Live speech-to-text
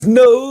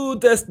No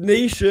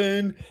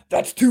destination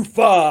that's too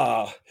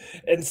far,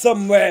 and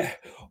somewhere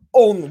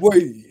on the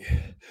way,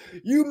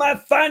 you might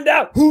find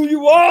out who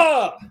you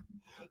are.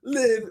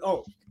 Live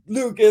on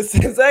Lucas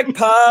and Zach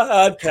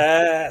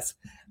podcast.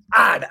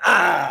 Eye to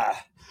eye.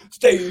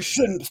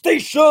 Station to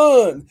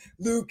station.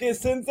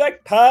 Lucas and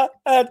Zach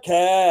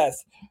podcast.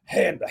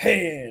 Hand to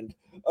hand.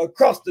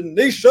 Across the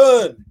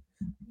nation.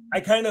 I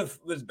kind of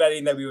was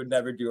betting that we would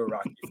never do a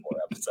Rocky IV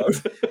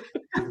episode.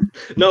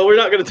 No, we're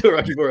not going to do a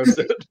Rocky IV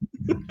episode.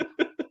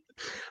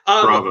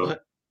 Bravo.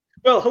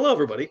 Well, hello,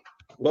 everybody.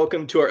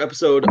 Welcome to our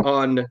episode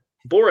on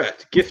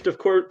Borat, Gift of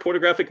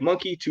Pornographic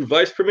Monkey to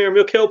Vice Premier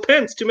Mikhail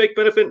Pence to make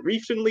benefit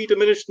recently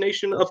diminished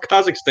nation of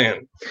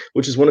Kazakhstan,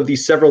 which is one of the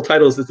several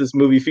titles that this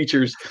movie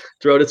features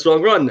throughout its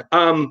long run.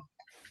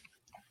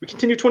 We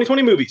continue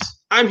 2020 movies.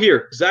 I'm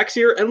here, Zach's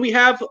here, and we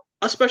have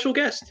a special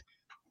guest.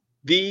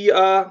 The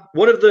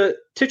one of the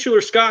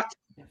titular Scott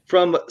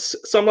from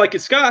Some Like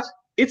It Scott.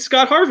 It's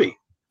Scott Harvey.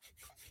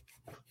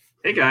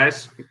 Hey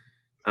guys,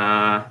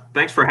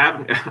 thanks for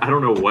having me. I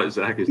don't know what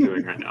Zach is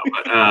doing right now,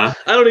 but I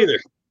don't either.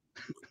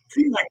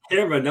 See my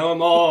camera, now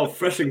I'm all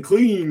fresh and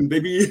clean,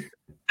 baby.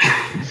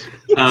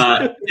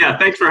 Yeah,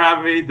 thanks for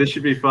having me. This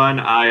should be fun.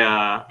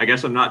 I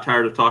guess I'm not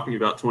tired of talking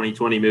about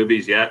 2020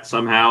 movies yet.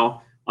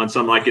 Somehow, on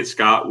Some Like It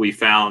Scott, we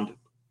found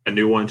a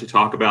new one to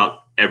talk about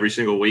every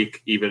single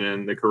week, even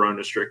in the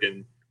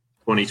corona-stricken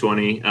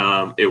 2020.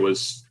 It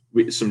was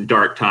some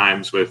dark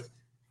times with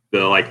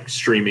the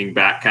streaming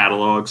back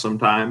catalog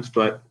sometimes,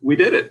 but we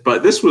did it.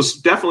 But this was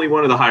definitely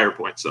one of the higher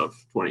points of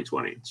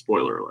 2020.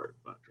 Spoiler alert.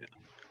 But yeah.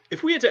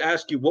 If we had to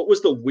ask you, what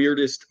was the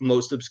weirdest,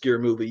 most obscure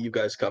movie you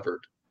guys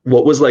covered?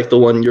 What was the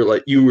one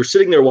you were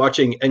sitting there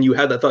watching and you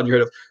had that thought in your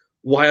head of,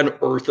 why on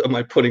earth am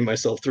I putting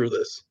myself through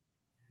this?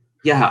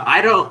 Yeah,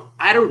 I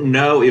don't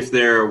know if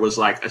there was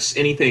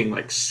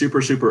anything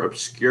super, super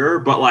obscure,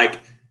 but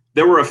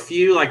there were a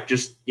few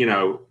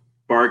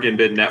bargain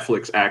bin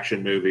Netflix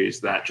action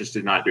movies that just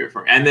did not do it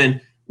for me. And then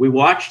we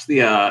watched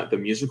the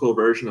musical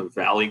version of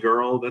Valley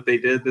Girl that they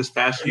did this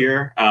past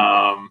year,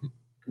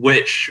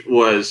 which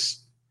was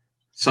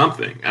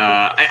something.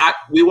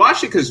 We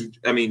watched it because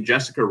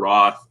Jessica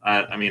Roth.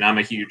 I'm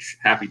a huge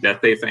Happy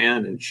Death Day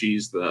fan, and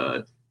she's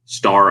the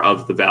star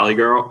of the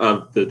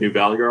new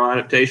Valley Girl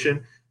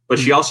adaptation. But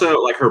she also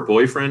her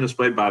boyfriend is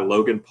played by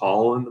Logan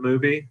Paul in the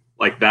movie,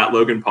 that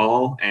Logan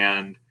Paul,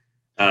 and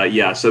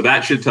so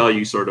that should tell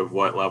you sort of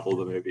what level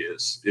the movie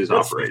is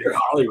operating.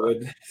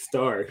 Hollywood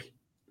star.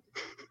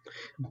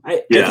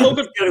 I think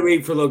Logan's got to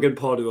wait for Logan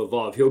Paul to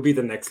evolve. He'll be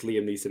the next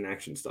Liam Neeson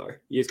action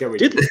star. You just got to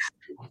wait.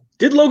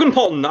 Did Logan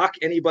Paul knock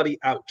anybody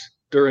out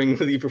during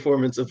the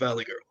performance of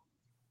Valley Girl?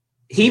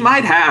 He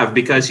might have,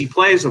 because he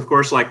plays, of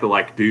course, the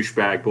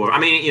douchebag boy.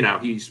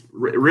 He's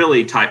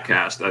really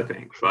typecast, I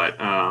think. But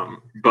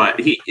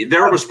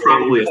there was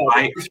probably a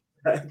fight.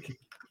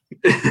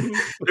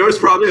 There was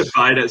probably a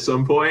fight at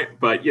some point,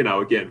 but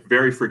again,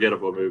 very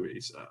forgettable movie.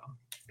 So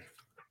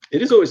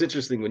it is always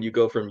interesting when you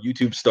go from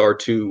YouTube star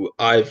to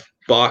I've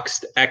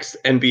boxed ex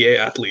NBA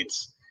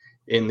athletes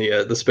in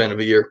the span of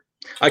a year.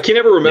 I can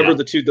never remember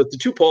the two. The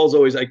two Pauls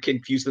always, I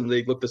confuse them.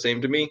 They look the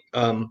same to me,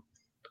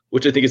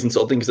 which I think is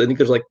insulting because I think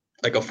there's like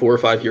a 4 or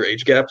 5 year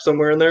age gap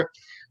somewhere in there.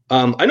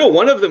 I know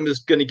one of them is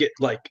going to get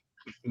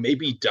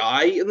maybe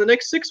die in the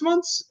next 6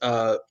 months.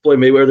 Floyd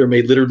Mayweather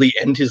may literally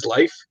end his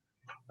life.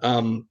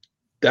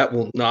 That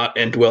will not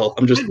end well.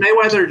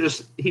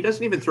 Mayweather he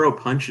doesn't even throw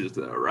punches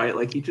though,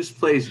 right? He just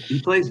plays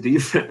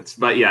defense.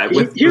 But yeah,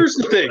 here's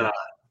the thing.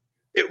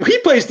 He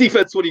plays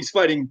defense when he's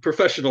fighting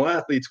professional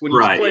athletes. When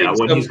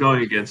he's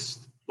going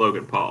against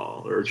Logan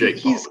Paul or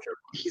Jake Paul.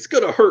 He's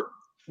going to hurt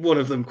one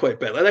of them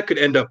quite badly. That could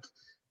end up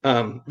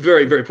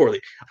very, very poorly.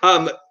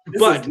 This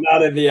is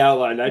not in the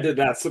outline. I did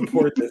not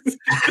support this.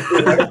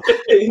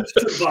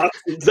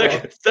 Zach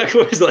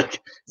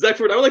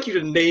Ford, I would like you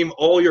to name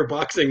all your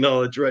boxing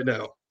knowledge right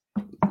now.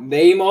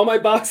 Name all my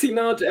boxing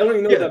knowledge? I don't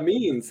even know what that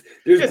means.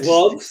 There's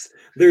gloves.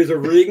 There's a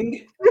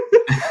ring.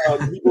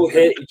 People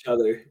hit each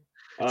other.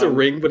 It's a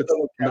ring, but it's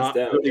not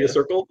really a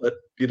circle. But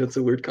it's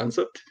a weird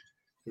concept.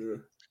 Yeah.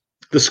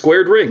 The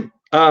squared ring.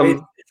 Wait,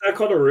 is that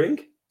called a ring?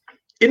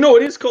 No,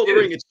 it is called a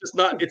ring. It's just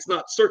not. It's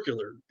not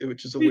circular,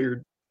 which is a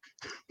weird.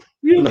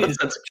 We don't need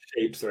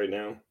shapes right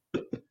now.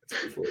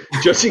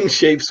 Judging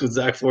Shapes with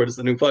Zach Ford is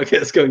the new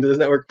podcast going to this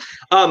network.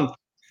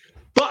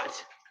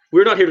 But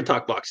we're not here to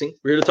talk boxing.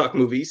 We're here to talk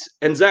movies.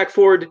 And Zach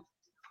Ford,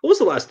 what was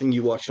the last thing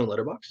you watched on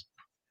Letterboxd?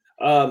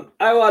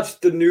 I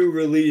watched the new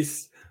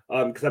release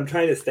because I'm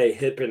trying to stay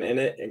hip and in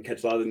it and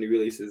catch a lot of the new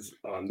releases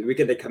the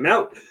weekend they come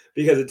out,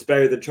 because it's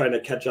better than trying to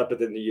catch up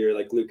within the year,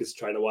 like Lucas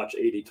trying to watch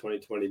 80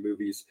 2020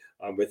 movies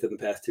within the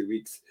past 2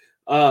 weeks.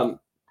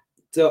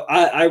 So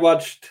I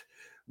watched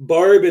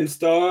Barb and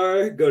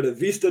Star go to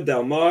Vista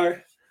Del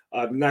Mar.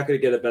 I'm not going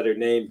to get a better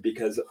name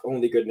because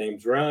only good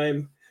names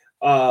rhyme.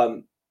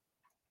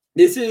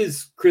 This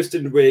is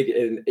Kristen Wiig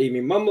and Amy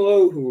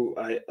Mumolo, who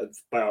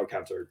by all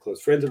accounts are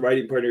close friends and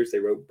writing partners. They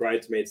wrote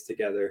Bridesmaids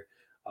together.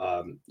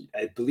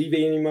 I believe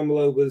Amy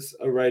Mumolo was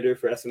a writer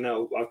for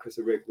SNL while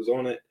Kristen Wiig was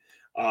on it.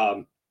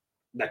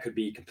 that could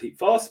be complete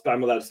false, but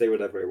I'm allowed to say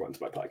whatever I want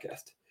to my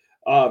podcast.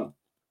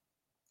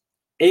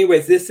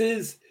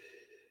 Anyways,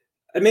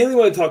 I mainly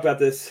want to talk about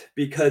this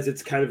because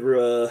it's kind of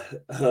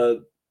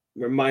a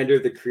reminder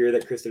of the career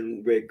that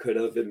Kristen Wiig could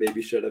have and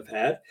maybe should have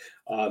had.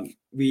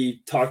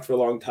 We talked for a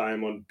long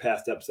time on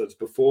past episodes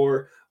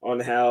before on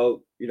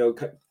how,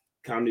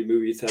 comedy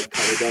movies have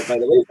kind of gone by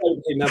the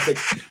wayside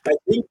Netflix. I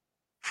think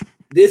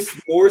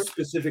this, more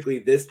specifically,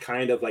 this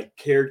kind of like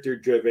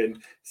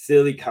character-driven,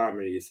 silly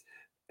comedies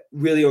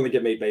really only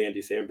get made by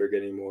Andy Samberg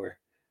anymore.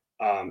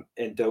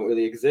 And don't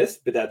really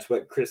exist, but that's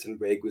what Kristen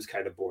Wiig was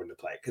kind of born to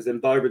play. Because in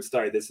Barbara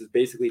Star, this is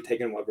basically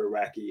taking one of her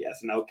wacky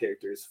SNL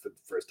characters for the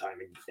first time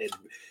and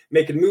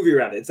making a movie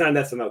around it. It's not an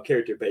SNL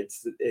character, but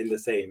it's in the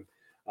same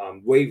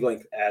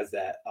wavelength as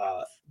that.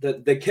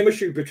 The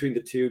chemistry between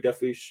the two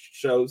definitely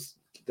shows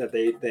that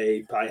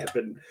they probably have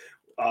been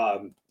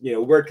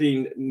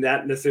working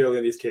not necessarily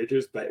on these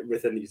characters, but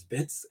within these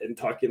bits and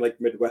talking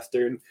like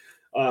Midwestern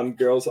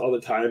girls all the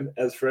time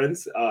as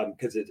friends,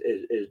 because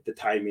the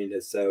timing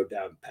is so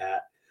down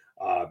pat.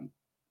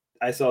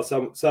 I saw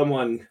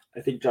someone,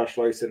 I think Josh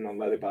Larson on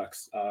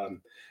Letterboxd,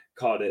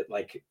 called it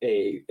like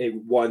a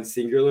one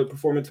singular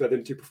performance rather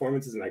than two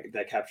performances, and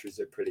that captures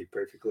it pretty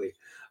perfectly.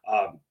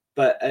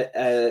 But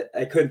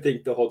I couldn't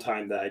think the whole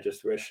time that I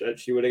just wish that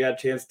she would have got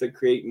a chance to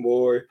create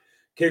more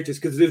characters,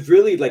 because there's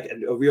really like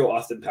a real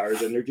Austin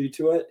Powers energy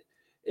to it.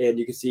 And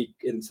you can see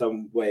in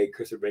some way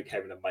Kristen Wiig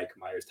having a Mike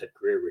Myers type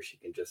career where she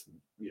can just,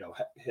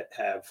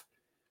 have,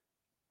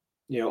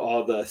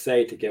 all the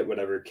say to get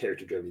whatever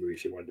character-driven movie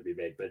she wanted to be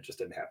made, but it just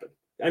didn't happen.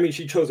 I mean,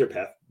 she chose her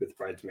path with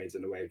Bridesmaids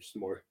in a way, which is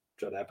more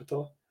Judd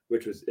Apatow,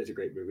 which is a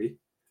great movie,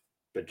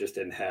 but just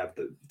didn't have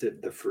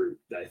the fruit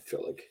that I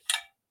feel like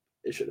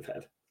it should have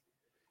had.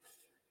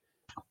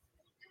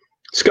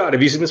 Scott,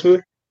 have you seen this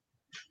movie?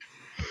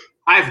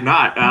 I've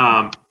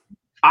not.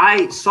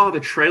 I saw the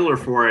trailer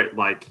for it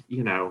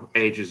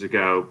ages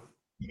ago,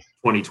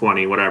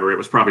 2020, whatever. It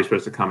was probably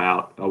supposed to come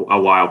out a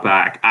while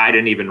back. I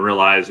didn't even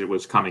realize it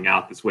was coming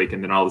out this week.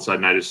 And then all of a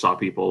sudden I just saw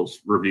people's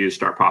reviews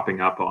start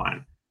popping up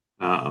on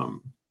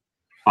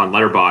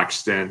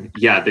Letterboxd. And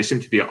yeah, they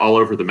seem to be all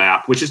over the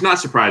map, which is not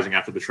surprising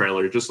after the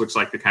trailer. It just looks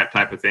like the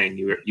type of thing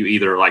you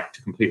either like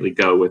to completely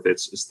go with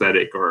its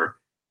aesthetic or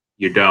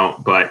you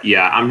don't. But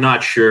yeah, I'm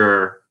not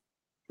sure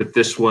that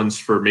this one's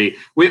for me.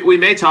 We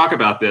may talk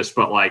about this,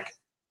 but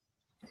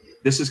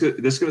this is going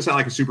to sound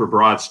like a super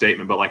broad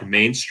statement, but like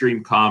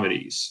mainstream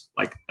comedies,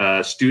 like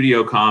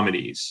studio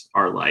comedies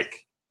are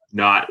like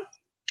not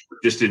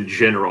just in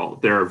general.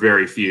 There are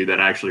very few that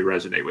actually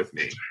resonate with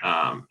me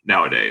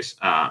nowadays.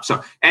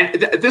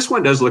 This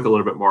one does look a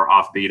little bit more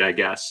offbeat, I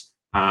guess,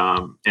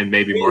 and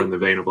maybe more in the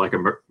vein of like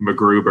a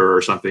MacGruber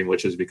or something,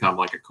 which has become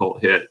like a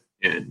cult hit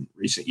in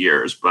recent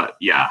years. But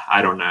yeah,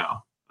 I don't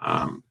know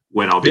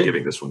when I'll be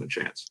giving this one a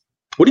chance.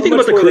 What do you think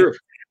about the career?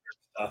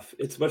 Stuff.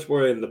 It's much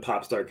more in the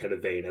pop star kind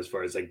of vein as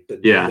far as like the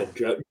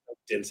drug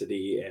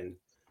density and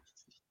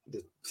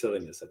the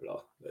silliness of it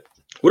all. But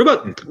what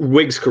about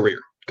Wig's career?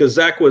 Because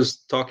Zach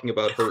was talking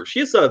about her.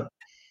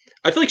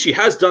 I feel like she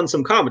has done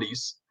some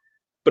comedies,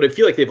 but I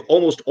feel like they've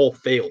almost all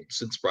failed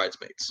since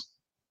Bridesmaids.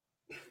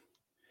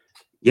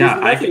 Yeah,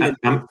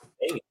 I'm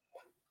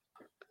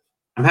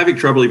having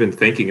trouble even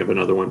thinking of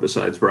another one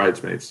besides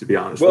Bridesmaids, to be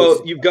honest.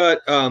 Well, you've got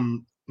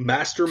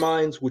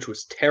Masterminds, which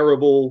was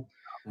terrible.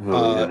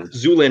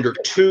 Zoolander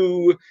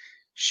 2.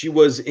 She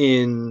was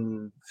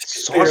in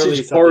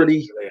Sausage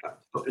Party.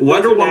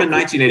 Wonder Woman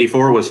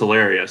 1984 was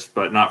hilarious,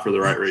 but not for the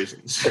right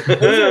reasons.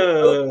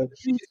 Those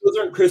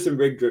aren't Kristen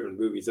Wiig driven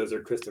movies. Those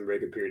are Kristen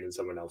Wiig appearing in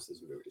someone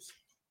else's movies.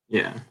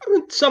 Yeah, I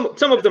mean, some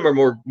of them are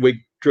more Wiig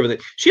driven.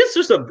 She has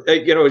just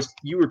as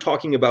you were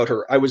talking about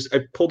her, I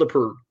pulled up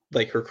her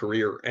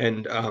career,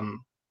 and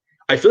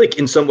I feel like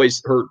in some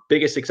ways her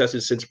biggest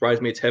successes since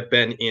Bridesmaids have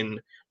been in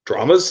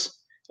dramas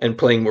and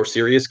playing more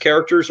serious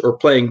characters or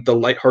playing the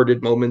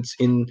lighthearted moments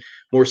in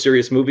more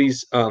serious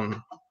movies.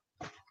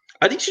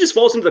 I think she just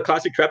falls into the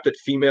classic trap that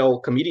female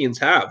comedians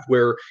have,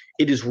 where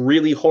it is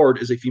really hard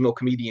as a female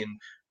comedian,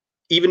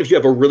 even if you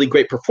have a really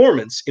great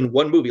performance in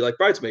one movie like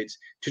Bridesmaids,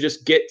 to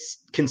just get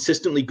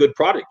consistently good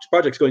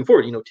projects going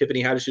forward.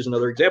 Tiffany Haddish is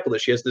another example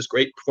that she has this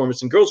great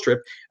performance in Girls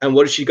Trip. And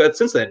what has she got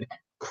since then?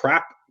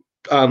 Crap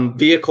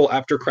vehicle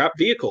after crap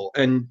vehicle.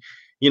 And,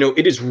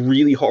 it is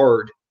really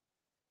hard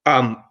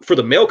for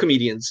the male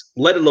comedians,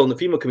 let alone the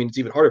female comedians,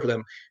 even harder for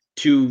them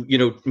to,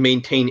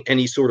 maintain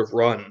any sort of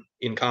run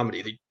in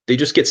comedy. They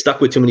just get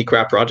stuck with too many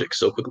crap projects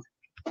so quickly.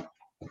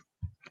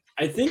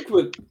 I think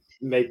what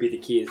might be the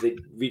key is that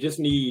we just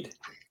need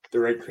the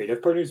right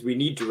creative partners. We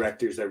need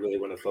directors that really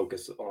want to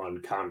focus on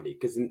comedy,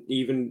 because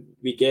even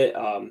we get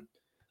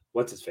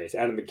what's his face,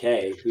 Adam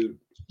McKay, who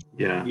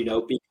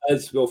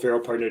because Will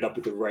Ferrell partnered up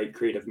with the right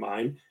creative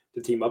mind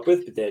to team up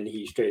with, but then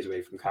he strays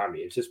away from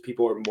comedy. It's just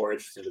people are more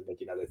interested in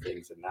making other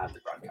things and not the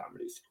broad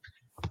comedies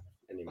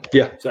anymore.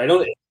 Yeah. So I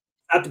don't.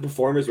 Not the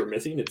performers we're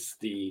missing; it's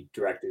the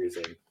directors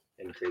and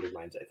creative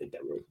minds, I think,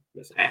 that we're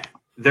missing.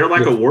 They're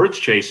like awards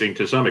chasing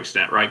to some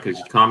extent, right?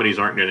 Because comedies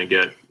aren't going to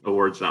get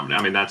awards nominated.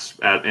 I mean, that's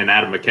and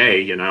Adam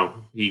McKay.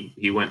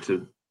 He went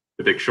to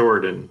The Big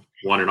Short and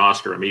won an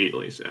Oscar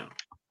immediately. So,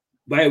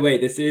 by the way,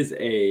 this is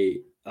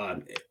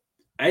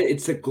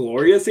it's a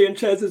Gloria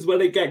Sanchez is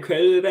what it got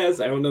credited as.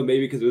 I don't know,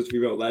 maybe because it was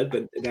female led,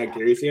 but not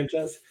Gary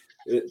Sanchez.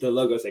 The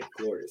logo is like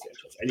Gloria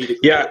Sanchez. I need to.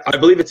 Yeah, I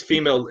believe it's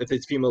female. If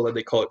it's female led,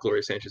 they call it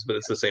Gloria Sanchez, but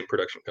it's the same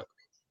production company.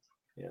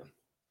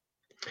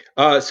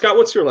 Yeah. Scott,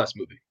 what's your last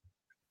movie?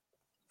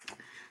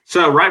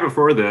 So right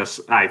before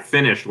this, I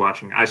finished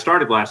watching. I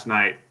started last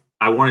night.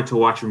 I wanted to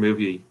watch a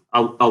movie,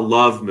 a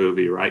love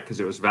movie, right? Because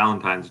it was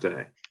Valentine's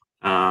Day.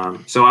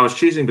 So I was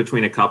choosing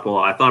between a couple.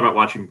 I thought about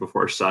watching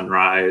Before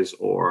Sunrise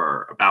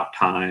or About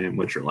Time,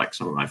 which are like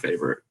some of my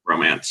favorite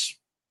romance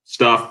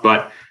stuff.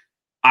 But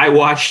I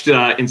watched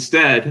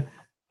instead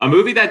a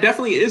movie that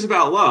definitely is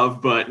about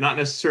love, but not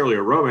necessarily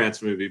a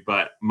romance movie.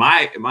 But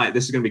my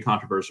this is going to be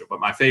controversial, but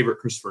my favorite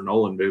Christopher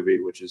Nolan movie,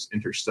 which is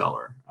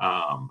Interstellar,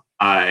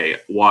 I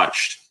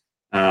watched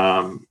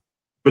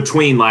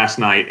between last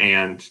night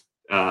and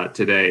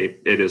today.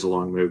 It is a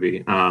long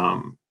movie,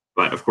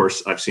 but of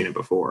course I've seen it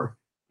before.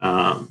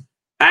 I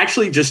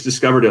actually just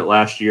discovered it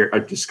last year.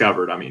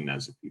 I mean,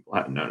 as if people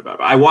haven't known about it.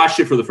 But I watched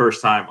it for the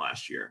first time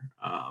last year,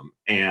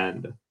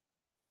 and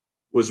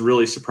was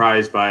really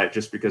surprised by it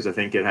just because I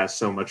think it has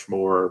so much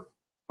more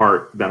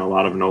heart than a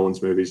lot of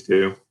Nolan's movies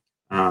do.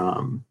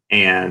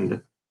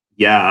 And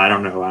yeah, I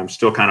don't know. I'm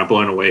still kind of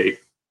blown away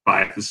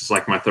by it. This is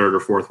like my third or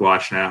fourth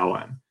watch now,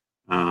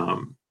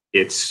 and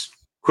it's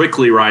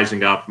quickly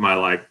rising up my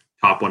like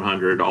top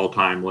 100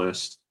 all-time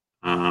list.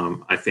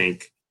 I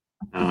think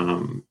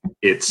I'm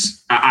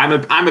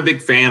a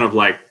big fan of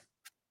like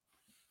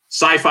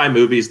sci-fi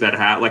movies that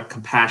have like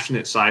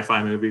compassionate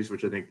sci-fi movies,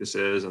 which I think this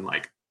is, and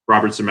like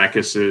Robert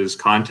Zemeckis's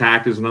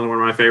Contact is another one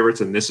of my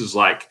favorites, and this is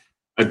like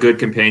a good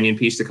companion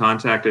piece to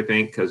Contact, I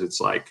think, because it's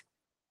like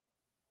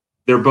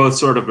they're both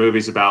sort of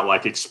movies about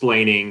like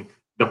explaining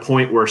the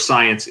point where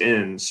science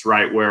ends,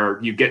 right? Where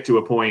you get to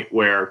a point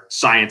where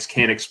science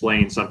can't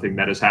explain something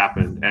that has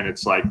happened, and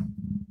it's like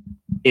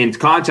in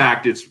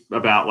Contact, it's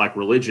about like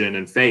religion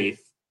and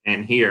faith.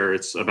 And here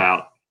it's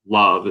about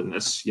love and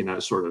this,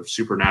 sort of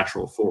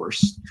supernatural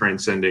force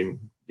transcending,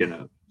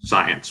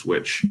 science,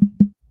 which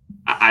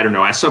I don't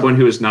know. As someone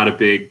who is not a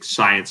big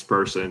science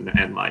person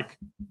and like,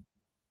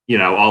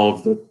 all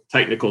of the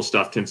technical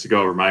stuff tends to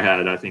go over my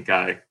head, I think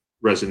I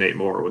resonate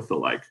more with the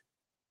like,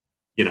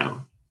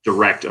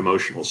 direct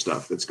emotional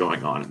stuff that's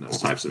going on in those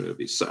types of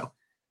movies. So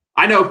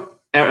I know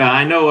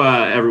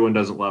everyone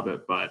doesn't love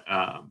it, but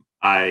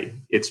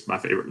it's my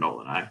favorite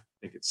Nolan. I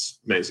think it's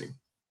amazing.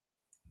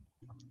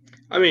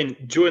 I mean,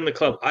 join the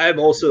club. I am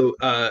also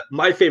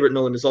my favorite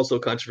Nolan is also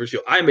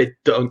controversial. I am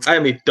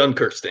a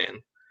Dunkirk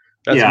stan.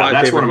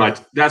 That's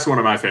one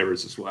of my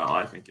favorites as well.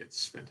 I think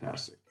it's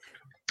fantastic.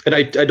 And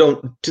I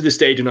don't, to this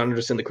day, do not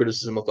understand the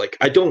criticism of like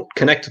I don't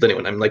connect with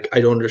anyone. I'm like I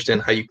don't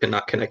understand how you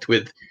cannot connect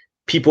with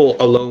people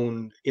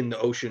alone in the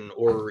ocean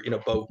or in a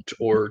boat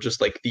or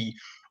just like the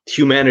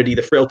humanity,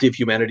 the frailty of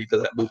humanity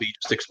that movie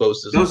just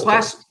exposes.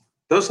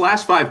 Those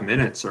last 5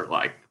 minutes are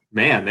like,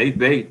 man,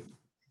 they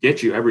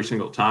get you every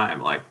single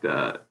time. Like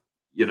the,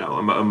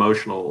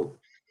 emotional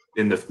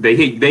they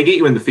get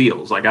you in the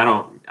feels. Like I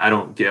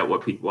don't get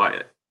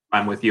why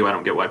I'm with you. I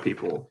don't get why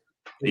people,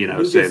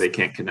 say they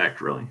can't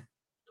connect really.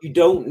 You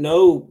don't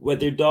know what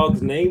their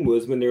dog's name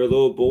was when they were a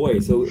little boy.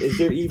 So is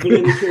there even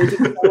any character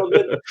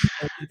development?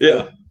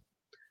 Yeah.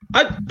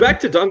 Back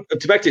to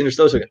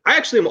Interstellar. I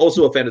actually am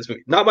also a fan of this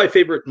movie. Not my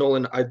favorite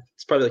Nolan.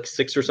 It's probably like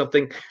 6 or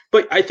something,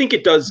 but I think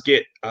it does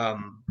get.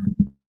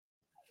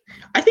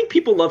 I think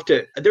people love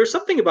to. There's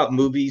something about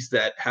movies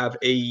that have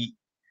a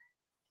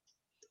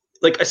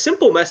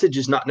simple message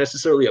is not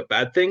necessarily a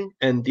bad thing,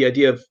 and the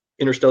idea of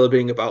Interstellar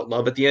being about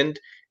love at the end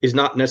is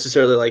not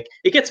necessarily like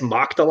it gets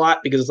mocked a lot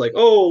because it's like,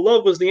 oh,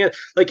 love was the end.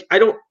 Like I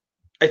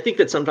think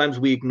that sometimes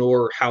we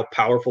ignore how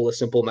powerful a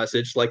simple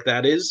message like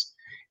that is.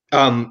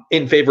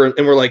 In favor,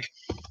 and we're like,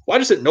 why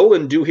doesn't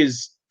Nolan do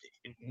his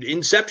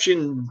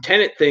Inception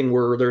Tenet thing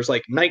where there's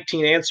like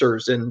 19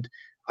 answers? And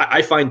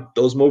I find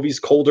those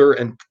movies colder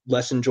and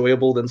less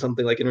enjoyable than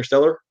something like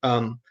Interstellar.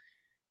 And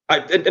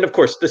of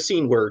course, the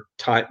scene where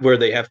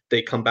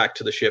they come back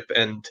to the ship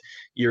and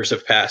years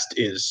have passed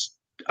is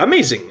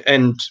amazing,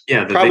 and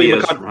the probably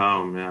from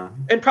home,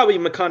 and probably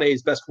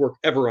McConaughey's best work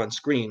ever on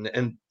screen.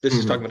 And this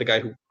is talking about a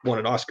guy who won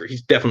an Oscar.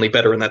 He's definitely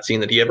better in that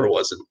scene than he ever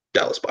was in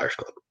Dallas Buyers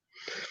Club.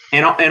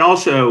 And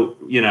also,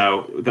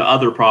 the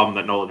other problem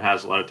that Nolan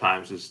has a lot of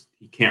times is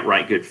he can't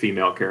write good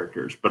female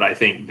characters. But I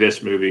think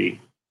this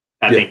movie,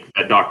 I think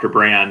that Dr.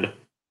 Brand,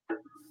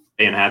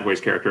 Anne Hathaway's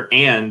character,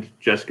 and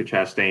Jessica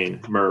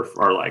Chastain, Murph,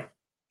 are like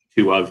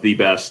two of the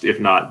best,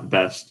 if not the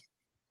best,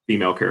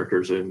 female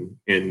characters in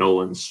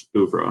Nolan's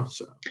oeuvre.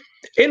 So,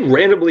 and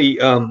randomly,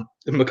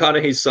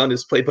 McConaughey's son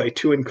is played by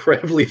 2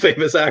 incredibly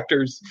famous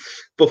actors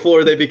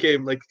before they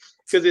became like.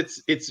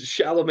 Because it's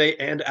Chalamet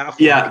and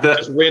Affleck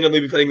just randomly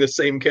be playing the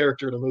same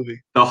character in a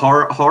movie. The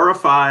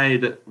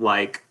horrified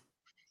like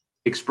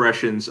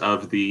expressions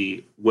of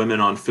the women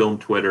on film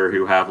Twitter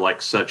who have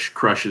like such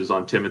crushes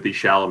on Timothée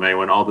Chalamet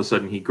when all of a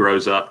sudden he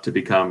grows up to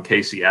become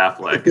Casey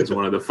Affleck is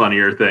one of the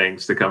funnier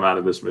things to come out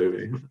of this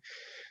movie.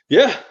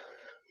 Yeah,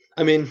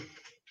 I mean,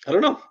 I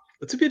don't know.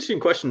 That's a pretty interesting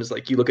question. Is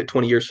like you look at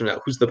 20 years from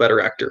now, who's the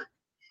better actor?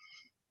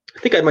 I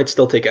think I might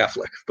still take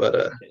Affleck, but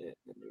I'm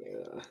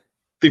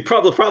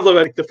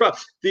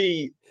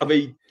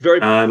a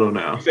very I don't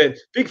know.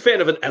 big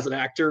fan of it as an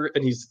actor,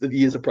 and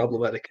he is a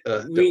problematic.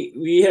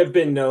 We have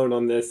been known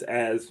on this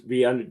as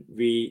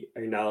we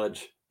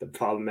acknowledge the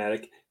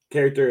problematic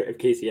character of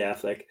Casey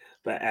Affleck,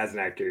 but as an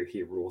actor,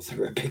 he rules.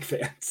 We're big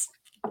fans.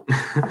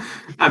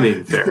 I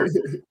mean, fair.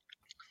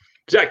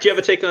 Jack, do you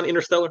have a take on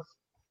Interstellar?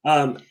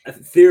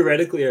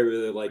 Theoretically, I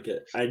really like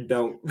it. I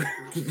don't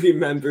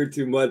remember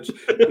too much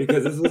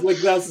because this was like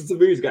thousands of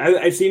years ago.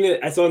 I've seen it.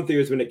 I saw it in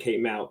theaters when it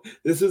came out.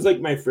 This was like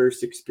my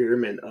first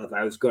experiment of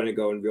I was going to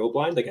go in real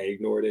blind. Like I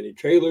ignored any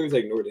trailers. I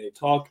ignored any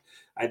talk.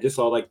 I just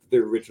saw like the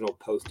original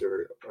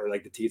poster or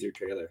like the teaser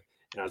trailer.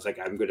 And I was like,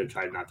 I'm going to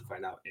try not to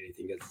find out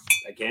anything as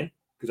I can.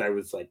 Because I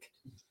was like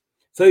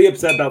so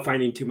upset about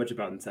finding too much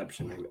about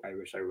Inception. I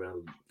wish I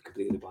went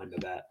completely blind to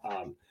that.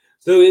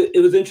 So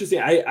it was interesting.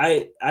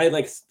 I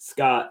like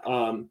Scott.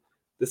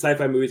 The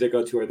sci-fi movies I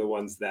go to are the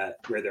ones that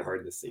wear their heart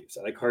in the sleeve. So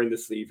I like heart in the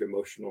sleeve,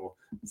 emotional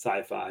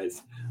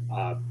sci-fis,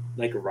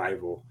 like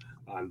Arrival,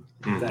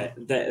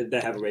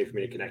 that have a way for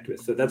me to connect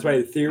with. So that's why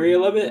the theory I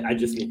love it. I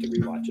just need to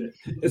rewatch it,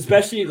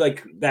 especially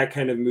like that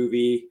kind of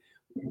movie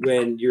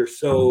when you're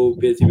so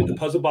busy with the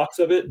puzzle box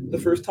of it the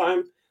first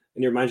time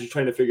and your mind's just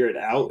trying to figure it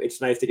out.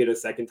 It's nice to get a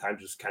second time,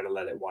 just kind of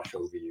let it wash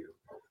over you.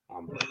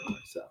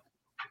 So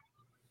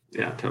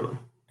yeah, totally.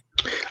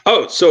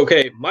 Oh, so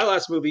okay. My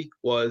last movie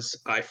was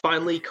I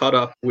finally caught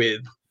up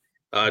with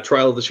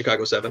Trial of the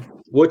Chicago 7,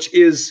 which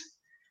it's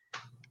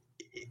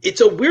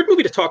a weird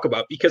movie to talk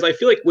about because I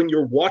feel like when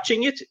you're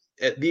watching it,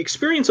 the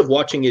experience of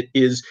watching it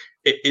is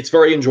it's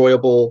very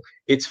enjoyable.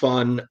 It's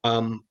fun.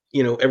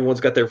 Everyone's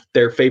got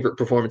their favorite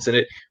performance in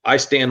it. I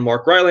stand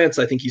Mark Rylance.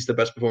 I think he's the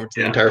best performance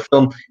in the entire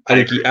film. I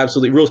think he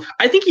absolutely rules.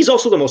 I think he's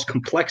also the most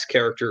complex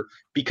character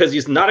because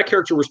he's not a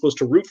character we're supposed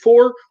to root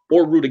for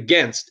or root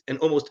against. And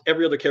almost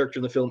every other character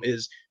in the film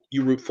is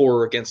you root for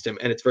or against him,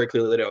 and it's very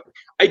clearly laid out.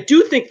 I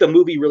do think the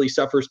movie really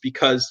suffers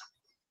because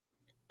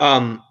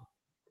Sorkin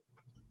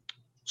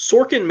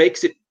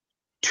makes it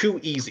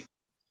too easy.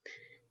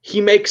 He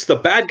makes the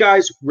bad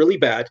guys really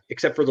bad,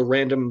 except for the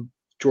random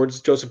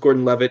Joseph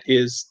Gordon-Levitt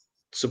is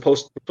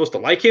supposed to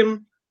like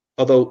him,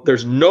 although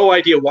there's no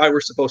idea why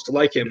we're supposed to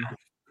like him.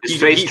 His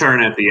face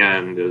turn at the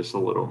end is a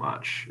little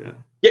much.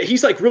 Yeah,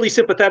 he's like really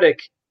sympathetic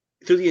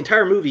through the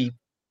entire movie,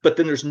 but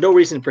then there's no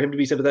reason for him to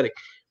be sympathetic.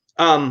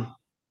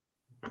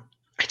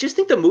 I just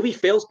think the movie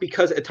fails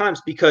because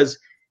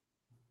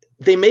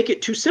they make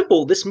it too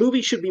simple. This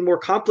movie should be more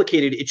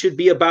complicated. It should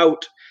be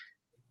about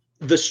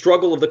the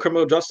struggle of the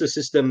criminal justice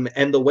system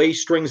and the way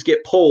strings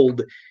get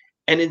pulled.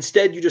 And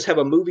instead you just have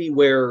a movie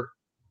where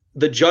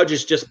the judge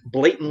is just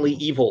blatantly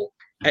evil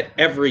at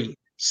every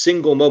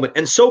single moment,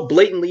 and so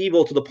blatantly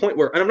evil to the point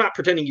where, and I'm not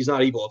pretending he's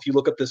not evil. If you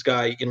look up this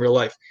guy in real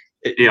life,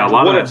 a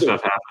lot of that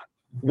stuff happened.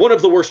 One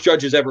of the worst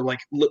judges ever, like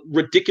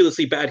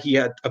ridiculously bad. He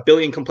had a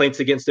billion complaints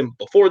against him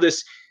before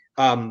this.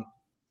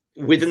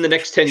 Within the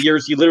next 10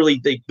 years, they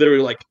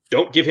literally like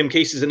don't give him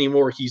cases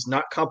anymore. He's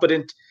not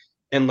competent,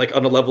 and like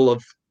on a level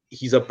of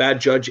he's a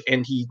bad judge,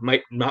 and he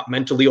might not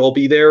mentally all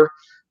be there.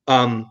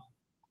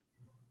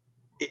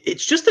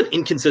 It's just an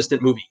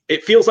inconsistent movie.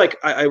 It feels like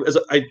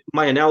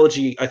my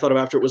analogy I thought of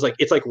after it was like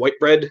it's like white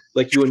bread.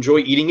 Like you enjoy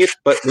eating it,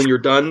 but when you're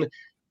done,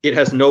 it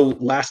has no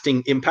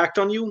lasting impact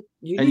on you,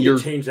 and you're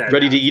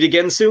ready to eat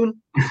again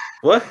soon.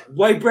 What?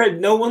 White bread?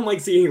 No one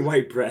likes eating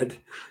white bread.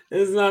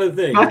 It's not a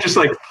thing. Not just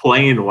like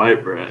plain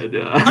white bread.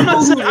 I'm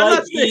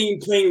not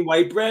eating plain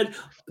white bread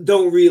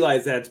don't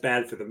realize that's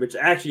bad for them, which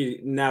actually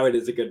now it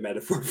is a good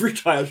metaphor for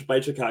Trial by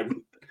Chicago.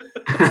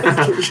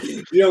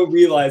 You don't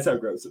realize how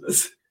gross it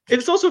is.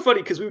 It's also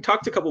funny because we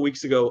talked a couple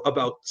weeks ago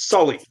about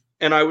Sully,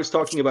 and I was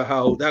talking about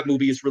how that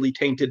movie is really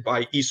tainted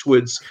by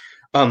Eastwood's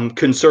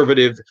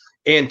conservative,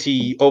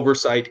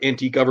 anti-oversight,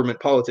 anti-government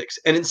politics.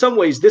 And in some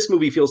ways, this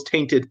movie feels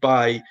tainted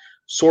by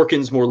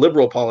Sorkin's more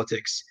liberal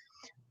politics,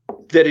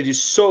 that it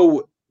is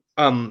so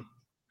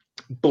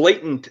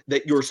blatant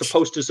that you're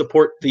supposed to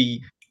support the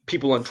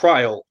people on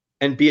trial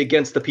and be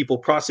against the people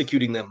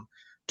prosecuting them,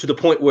 to the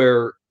point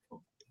where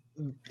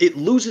it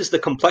loses the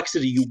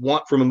complexity you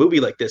want from a movie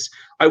like this.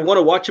 I want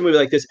to watch a movie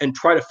like this and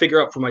try to figure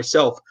out for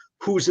myself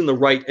who's in the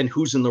right and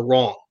who's in the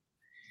wrong.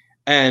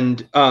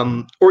 And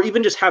or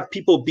even just have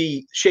people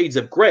be shades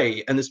of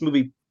gray. And this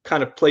movie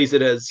kind of plays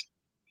it as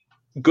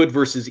good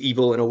versus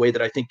evil in a way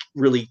that I think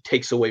really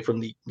takes away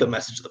from the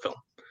message of the film.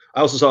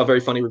 I also saw a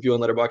very funny review on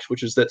Letterboxd,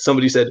 which is that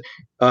somebody said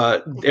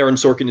Aaron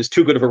Sorkin is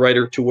too good of a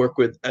writer to work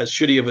with as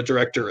shitty of a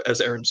director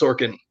as Aaron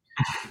Sorkin,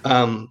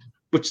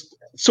 which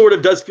sort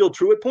of does feel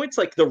true at points.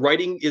 Like the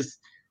writing is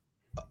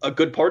a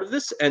good part of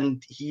this,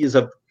 and he is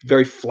a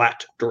very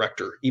flat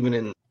director, even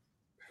in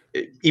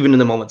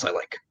the moments I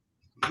like.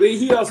 But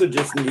he also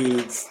just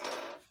needs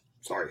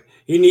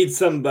he needs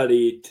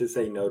somebody to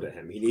say no to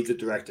him. He needs a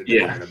director to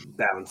kind of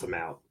balance him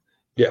out.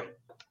 Yeah.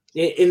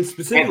 And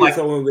specifically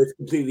someone with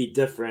completely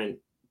different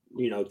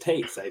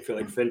tastes. I feel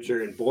like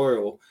Fincher and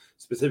Boyle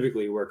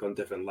specifically work on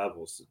different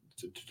levels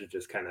to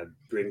just kind of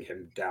bring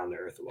him down to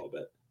earth a little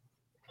bit.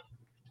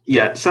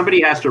 Yeah,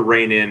 somebody has to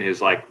rein in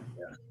his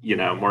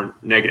more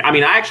negative. I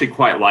mean, I actually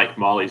quite like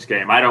Molly's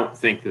Game. I don't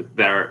think that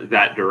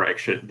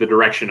the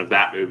direction of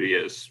that movie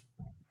is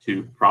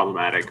too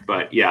problematic.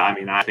 But yeah, I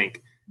mean, I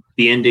think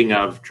the ending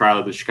of Trial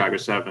of the Chicago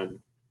 7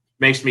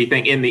 makes me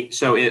think in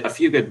A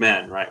Few Good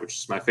Men, right, which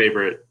is my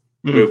favorite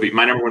movie,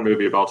 my number one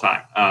movie of all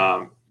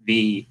time.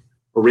 The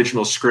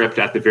original script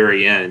at the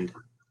very end.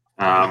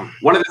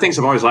 One of the things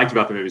I've always liked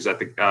about the movie is that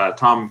the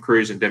Tom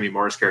Cruise and Demi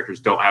Moore's characters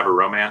don't have a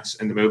romance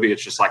in the movie.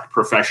 It's just like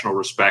professional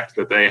respect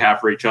that they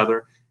have for each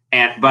other.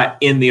 But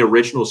in the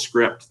original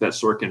script that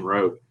Sorkin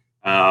wrote,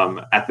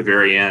 at the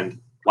very end,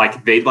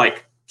 like they'd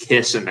like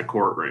kiss in the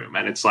courtroom,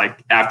 and it's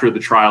like after the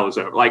trial is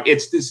over, like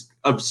it's this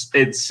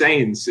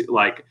insane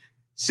like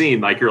scene.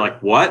 Like you're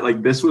like, what?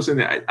 Like this was in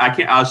the,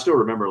 I still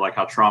remember like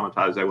how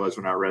traumatized I was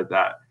when I read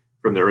that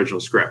from the original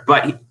script.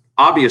 But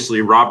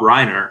obviously Rob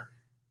Reiner,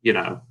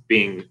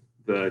 being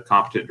the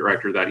competent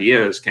director that he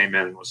is, came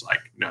in and was like,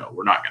 no,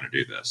 we're not going to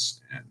do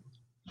this. And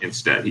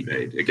instead he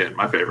made, again,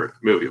 my favorite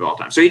movie of all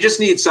time. So you just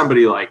need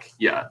somebody like,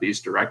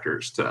 these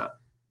directors to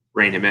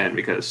rein him in,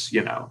 because,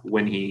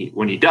 when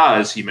he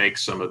does, he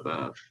makes some of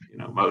the,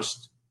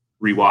 most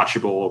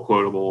rewatchable,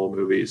 quotable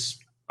movies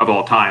of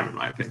all time, in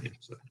my opinion.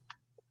 So.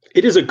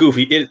 It is a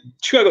goofy,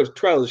 Trial of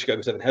the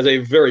Chicago 7 has a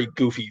very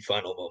goofy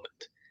final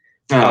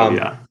moment.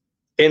 Yeah.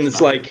 And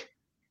it's like,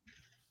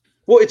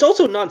 well, it's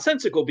also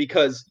nonsensical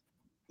because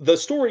the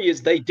story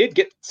is they did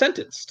get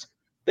sentenced.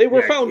 They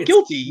were found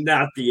guilty.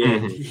 Not the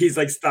end. Mm-hmm. He's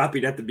like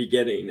stopping at the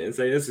beginning and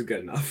saying, this is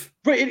good enough.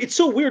 Right. It's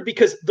so weird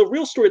because the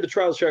real story of the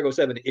Trial of Chicago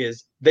 7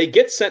 is they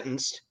get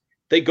sentenced.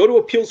 They go to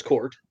appeals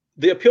court.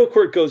 The appeal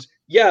court goes,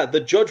 yeah,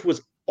 the judge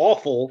was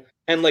awful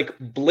and like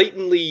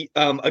blatantly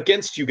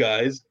against you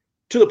guys,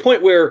 to the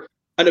point where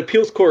an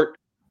appeals court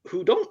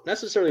who don't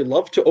necessarily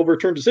love to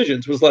overturn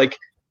decisions was like,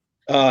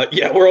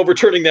 we're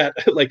overturning that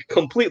like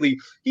completely.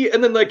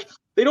 And then like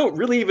they don't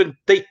really even,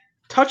 they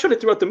touch on it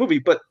throughout the movie,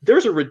 but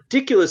there's a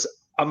ridiculous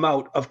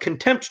amount of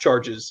contempt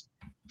charges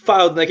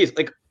filed in that case.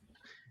 Like,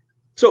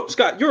 so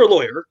Scott, you're a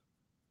lawyer.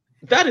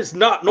 That is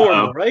not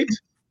normal, right?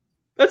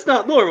 That's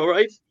not normal,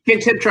 right?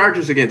 Contempt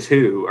charges against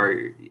who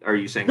are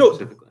you saying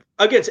specifically?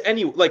 Against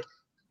any, like,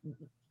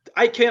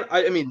 I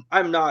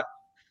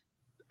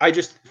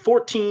just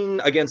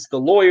 14 against the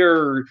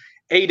lawyer,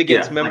 8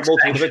 against multiple.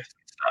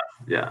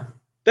 Yeah.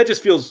 That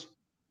just feels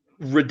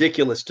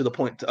ridiculous to the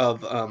point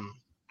of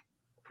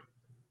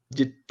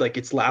like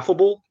it's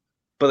laughable,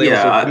 but the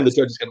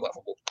judge is kind of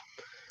laughable.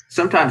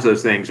 Sometimes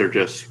those things are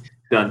just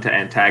done to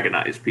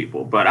antagonize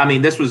people. But I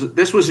mean, this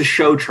was a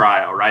show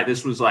trial, right?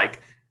 This was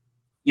like,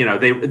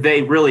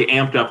 they really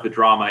amped up the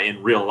drama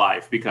in real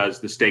life because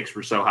the stakes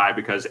were so high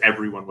because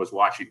everyone was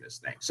watching this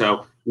thing.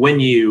 So when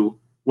you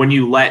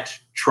let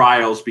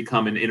trials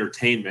become an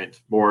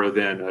entertainment more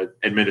than an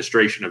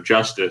administration of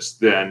justice,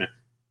 then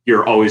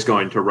you're always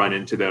going to run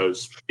into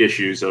those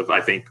issues of,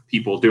 I think,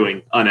 people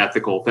doing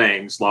unethical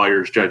things,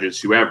 lawyers, judges,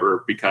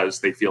 whoever,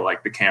 because they feel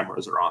like the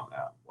cameras are on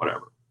them,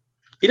 whatever.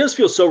 It does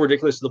feel so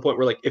ridiculous to the point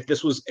where, like, if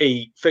this was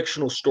a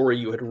fictional story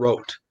you had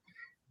wrote,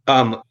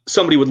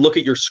 somebody would look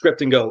at your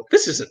script and go,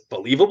 this isn't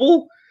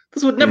believable.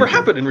 This would never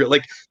happen in real.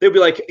 Like, they'd be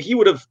like, he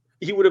would have,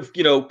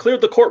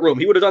 cleared the courtroom.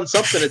 He would have done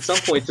something at some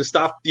point to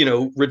stop,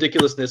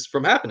 ridiculousness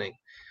from happening.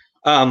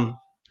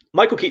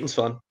 Michael Keaton's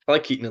fun. I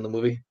like Keaton in the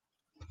movie.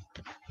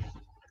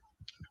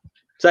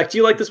 Zach, do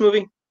you like this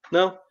movie?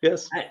 No?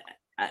 Yes?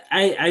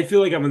 I feel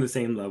like I'm on the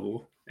same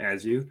level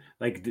as you.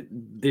 Like,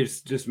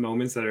 there's just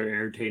moments that are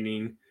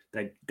entertaining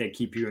that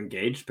keep you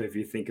engaged, but if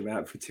you think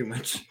about it for too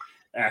much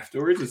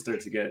afterwards, it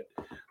starts to get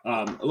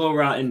a little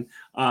rotten.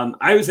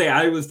 I would say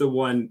I was the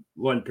one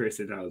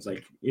person I was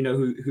like,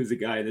 who's the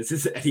guy? This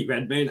is Eddie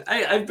Redmayne.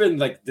 I've been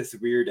like this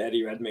weird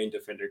Eddie Redmayne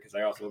defender because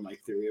I also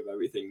like theory of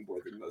everything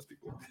more than most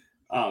people.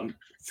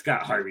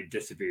 Scott Harvey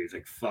disappears,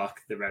 like, fuck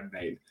the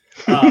Redmayne.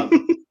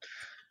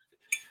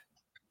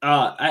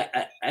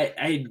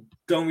 I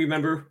don't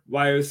remember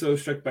why I was so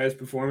struck by his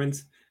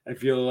performance. I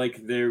feel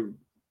like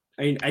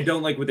I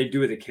don't like what they do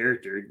with the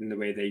character and the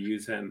way they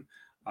use him,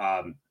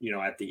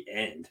 at the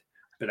end.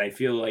 But I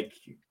feel like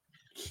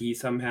he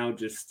somehow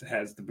just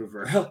has the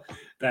bravura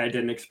that I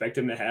didn't expect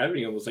him to have, and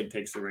he almost like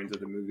takes the reins of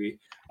the movie.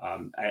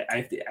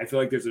 I feel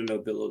like there's a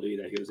nobility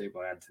that he was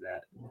able to add to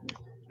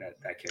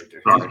that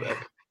character.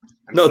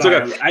 It's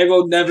okay. I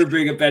will never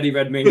bring up Eddie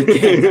Redmayne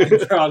again.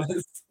 I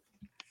promise.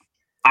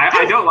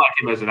 I don't like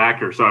him as an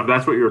actor, so if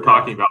that's what you were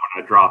talking about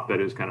when I dropped, that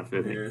is kind of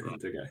fitting. Yeah,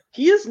 it's okay.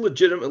 He is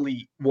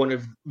legitimately one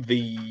of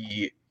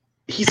the.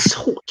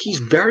 He's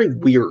very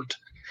weird.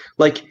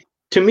 Like,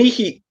 to me,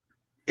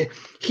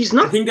 he's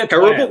not. I think that's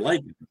terrible. why I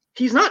like him.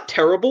 He's not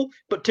terrible,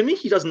 but to me,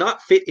 he does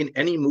not fit in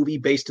any movie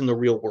based in the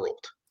real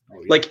world.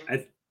 Oh, yeah.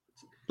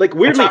 Like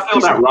weirdly, I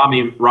feel about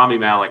Rami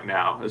Malek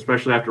now,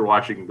 especially after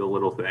watching The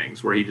Little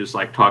Things, where he just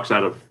like talks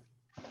out of.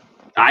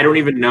 I don't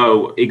even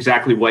know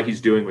exactly what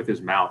he's doing with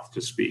his mouth to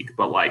speak,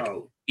 but like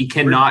he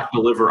cannot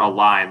deliver a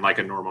line like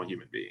a normal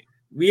human being.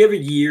 we have a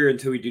year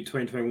until we do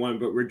 2021,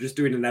 but we're just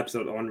doing an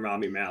episode on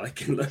Rami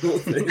Malek and little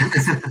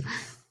things.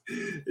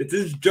 It's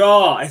his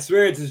jaw. I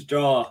swear it's his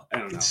jaw. I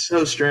don't know. It's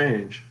so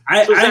strange.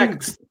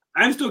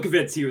 I'm still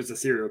convinced he was a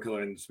serial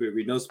killer in this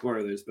movie. No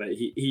spoilers, but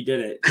he did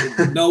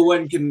it. No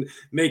one can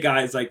make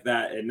eyes like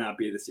that and not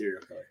be the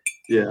serial killer.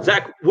 Yeah.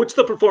 Zach, what's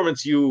the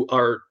performance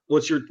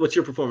what's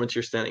your performance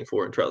you're standing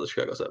for in Trial of the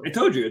Chicago 7? I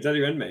told you, it's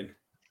Eddie Redmayne.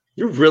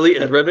 You're really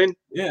Ed Redmayne?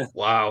 Yeah.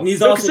 Wow. And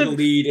he's also the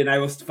lead, and I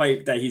will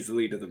fight that he's the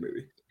lead of the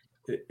movie.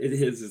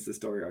 His is the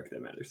story arc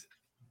that matters.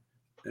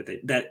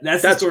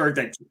 That's the story arc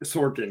that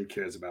Sorkin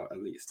cares about, at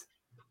least.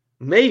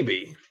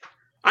 Maybe.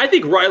 I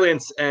think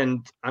Rylance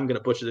and, I'm going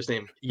to butcher this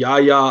name,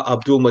 Yahya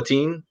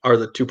Abdul-Mateen are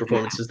the two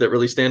performances that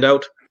really stand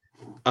out.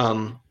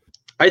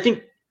 I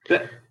think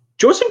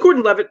Joseph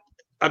Gordon-Levitt,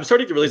 I'm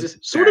starting to realize this,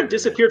 sort of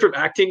disappeared from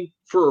acting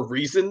for a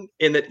reason,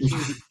 in that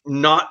he's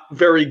not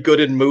very good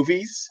in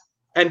movies.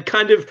 And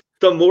kind of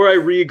the more I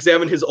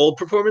re-examine his old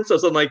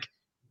performances, I'm like,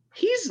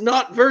 he's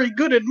not very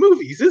good in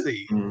movies, is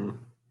he? Mm.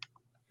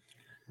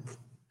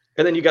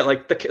 And then you got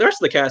like the rest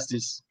of the cast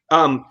is,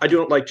 I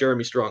don't like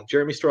Jeremy Strong.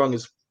 Jeremy Strong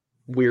is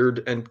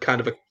weird and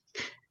kind of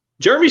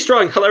Jeremy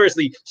Strong,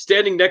 hilariously,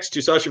 standing next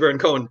to Sacha Baron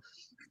Cohen,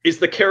 is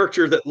the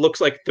character that looks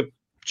like the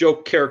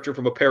joke character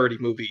from a parody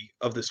movie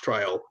of this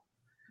trial.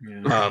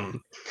 Yeah.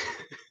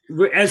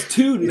 As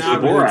two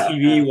not really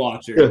TV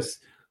watchers,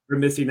 we're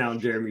missing out on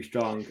Jeremy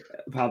Strong,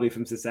 probably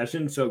from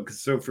Succession. So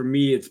for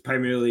me, it's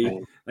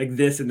primarily like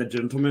this and The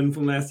Gentleman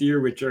from last year,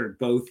 which are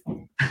both,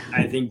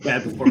 I think,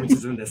 bad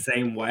performances in the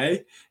same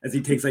way, as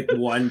he takes like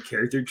one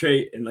character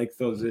trait and like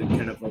throws it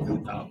kind of over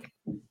the top.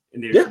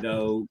 And there's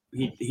no,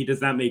 he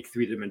does not make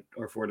 3-dimensional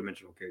or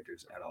 4-dimensional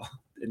characters at all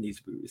in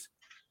these movies.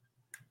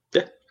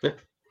 Yeah.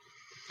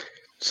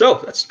 So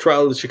that's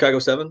Trial of the Chicago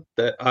 7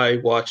 that I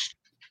watched,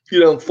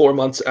 4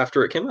 months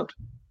after it came out.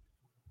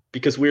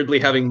 Because weirdly,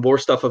 having more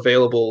stuff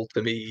available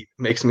to me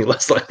makes me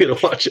less likely to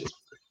watch it.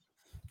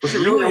 Was it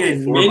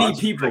really many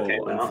people?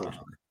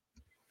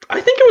 I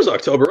think it was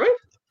October, right?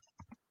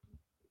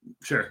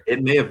 Sure,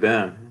 it may have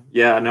been.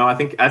 Yeah, no, I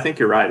think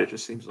you're right. It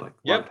just seems like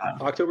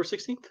October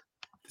 16th.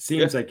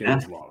 Seems like it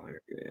was long.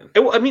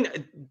 Yeah. Well, I mean,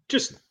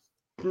 just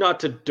not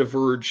to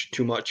diverge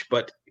too much,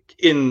 but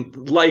in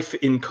life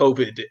in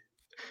COVID,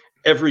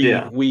 every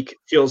week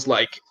feels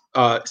like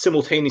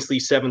simultaneously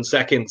 7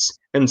 seconds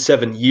and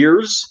 7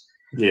 years.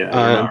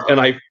 Yeah, and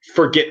I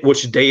forget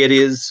which day it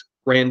is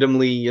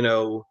randomly.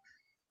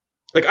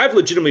 Like I've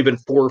legitimately been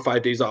 4 or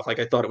 5 days off. Like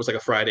I thought it was like a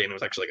Friday and it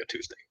was actually like a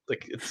Tuesday.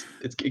 Like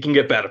it can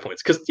get bad at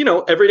points because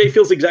every day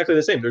feels exactly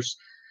the same. There's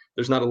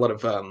not a lot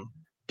of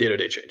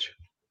day-to-day change.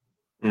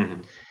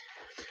 Mm-hmm.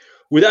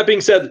 With that being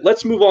said,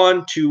 let's move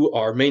on to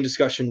our main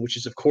discussion, which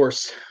is of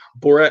course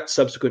Borat's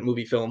subsequent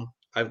movie film.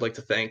 I'd like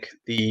to thank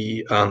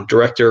the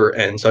director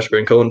and Sacha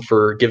Baron Cohen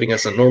for giving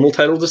us a normal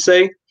title to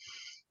say,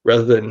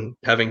 rather than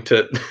having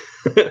to.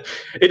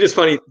 It is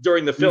funny,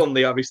 during the film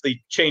they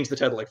obviously changed the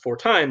title like 4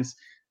 times,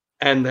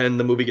 and then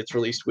the movie gets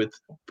released with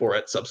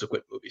Borat's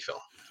subsequent movie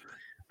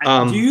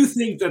film. Do you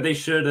think that they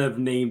should have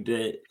named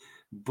it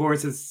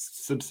Borat's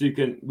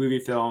subsequent movie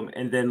film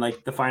and then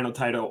like the final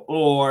title,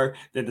 or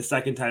then the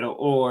second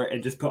title,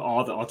 and just put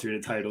all the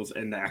alternate titles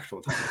in the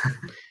actual title?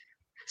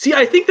 See,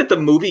 I think that the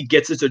movie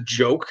gets as a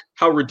joke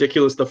how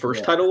ridiculous the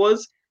first title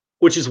was,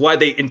 which is why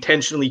they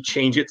intentionally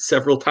change it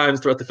several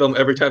times throughout the film.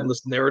 Every time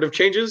this narrative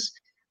changes,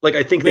 like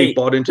I think they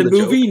bought into the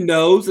movie joke.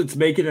 Knows it's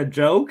making a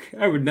joke.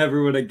 I would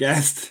have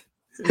guessed.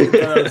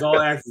 It was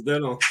all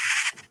accidental.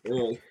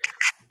 Yeah.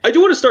 I do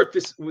want to start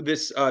this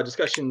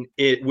discussion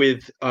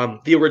with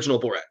the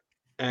original Borat,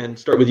 and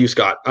start with you,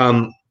 Scott.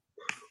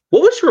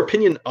 What was your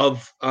opinion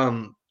of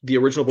the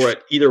original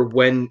Borat, either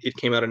when it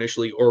came out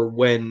initially or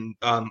when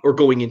or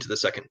going into the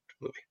second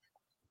movie?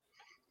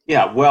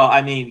 Yeah, well,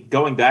 I mean,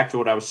 going back to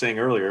what I was saying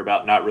earlier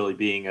about not really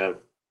being a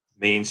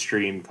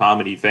mainstream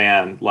comedy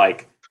fan,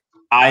 like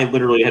I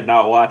literally had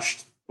not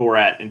watched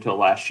Borat until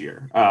last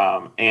year,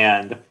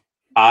 and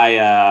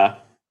I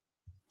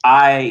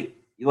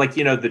like,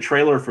 the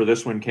trailer for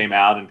this one came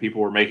out and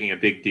people were making a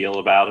big deal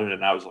about it,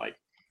 and I was like,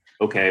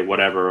 okay,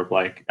 whatever.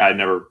 Like I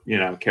never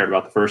cared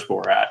about the first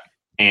Borat,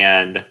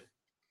 and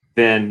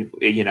then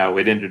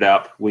it ended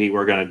up we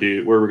were going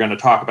to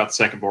talk about the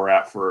second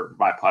Borat for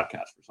my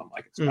podcast or something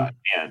like that.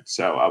 And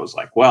so I was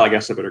like, well, I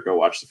guess I better go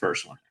watch the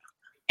first one.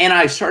 And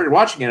I started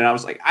watching it and I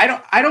was like, I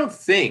don't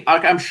think,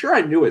 like, I'm sure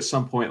I knew at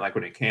some point, like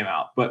when it came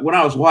out, but when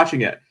I was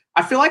watching it,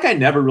 I feel like I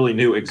never really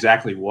knew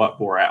exactly what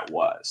Borat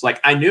was. Like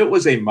I knew it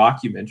was a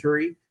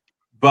mockumentary,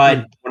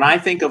 but when I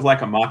think of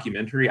like a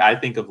mockumentary, I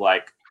think of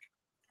like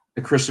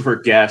the Christopher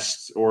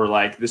Guest or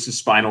like This Is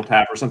Spinal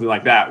Tap or something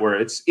like that, where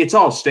it's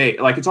all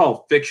like it's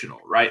all fictional,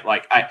 right?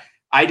 Like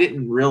I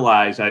didn't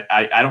realize,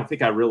 I don't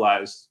think I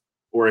realized,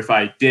 or if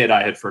I did,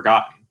 I had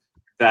forgotten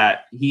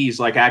that he's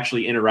like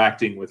actually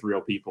interacting with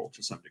real people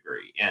to some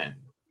degree in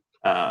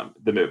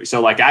the movie.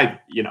 So like I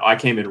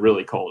came in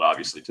really cold,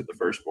 obviously, to the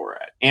first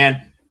Borat,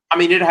 and I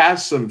mean it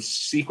has some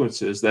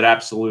sequences that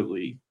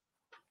absolutely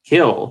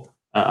kill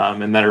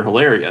and that are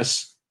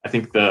hilarious. I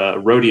think the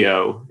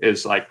rodeo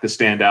is like the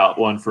standout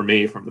one for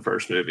me from the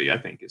first movie. I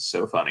think is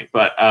so funny,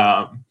 but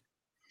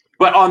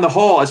on the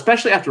whole,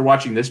 especially after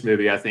watching this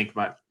movie, I think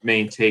my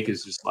main take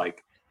is just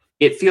like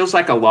it feels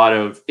like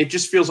it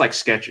just feels like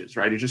sketches,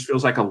 right? It just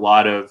feels like a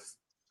lot of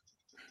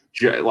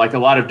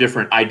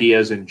different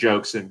ideas and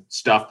jokes and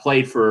stuff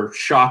played for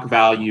shock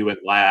value and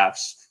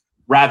laughs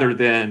rather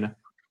than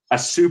a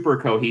super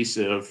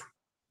cohesive,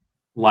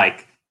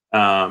 like,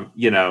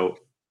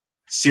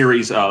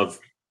 series of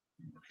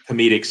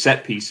comedic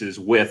set pieces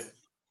with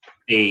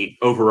a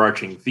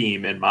overarching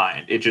theme in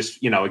mind. It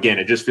just, again,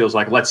 it just feels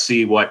like, let's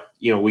see what,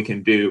 we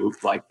can do.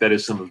 Like that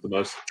is some of the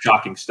most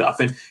shocking stuff.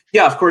 And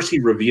yeah, of course he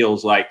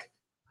reveals like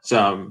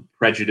some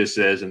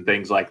prejudices and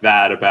things like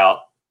that about,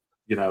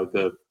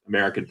 the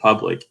American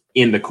public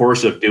in the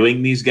course of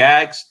doing these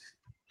gags.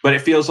 But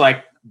it feels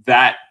like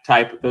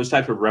those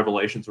types of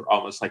revelations were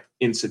almost like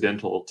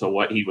incidental to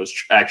what he was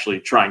actually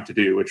trying to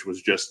do, which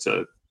was just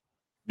to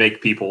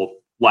make people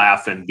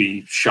laugh and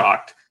be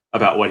shocked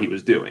about what he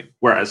was doing.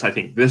 Whereas I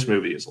think this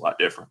movie is a lot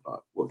different,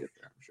 but we'll get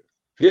there, I'm sure.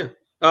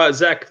 Yeah.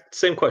 Zach,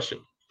 same question.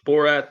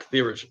 Borat,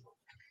 the original.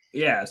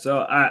 Yeah,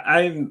 so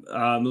I'm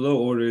a little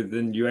older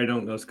than you. I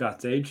don't know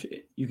Scott's age.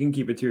 You can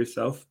keep it to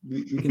yourself.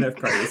 We can have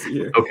privacy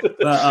here. Okay.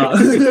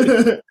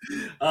 But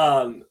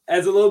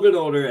as a little bit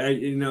older, it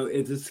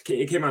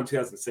came out in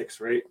 2006,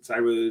 right? So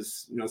I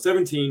was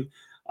 17,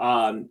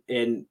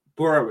 and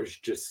Borat was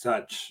just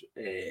such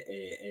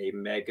a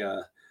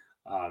mega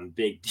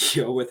big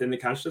deal within the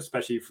consciousness,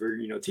 especially for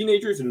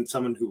teenagers and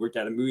someone who worked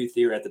at a movie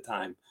theater at the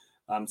time.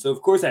 So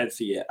of course I had to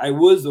see it. I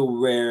was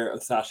aware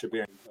of Sacha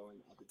Baron Cohen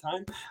at the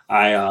time.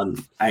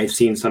 I've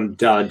seen some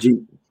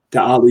the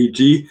Ali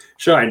G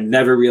show. I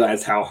never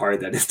realized how hard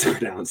that is to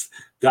pronounce.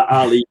 The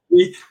Ali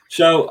G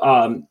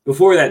show.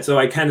 Before that, so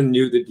I kind of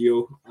knew the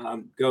deal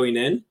going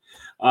in.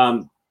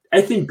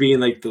 I think being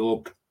like the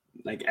little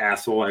like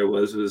asshole I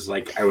was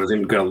like I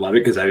wasn't gonna love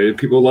it because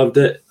people loved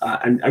it.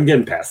 I'm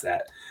getting past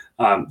that.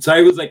 So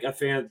I was like a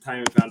fan at the time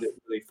and found it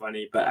really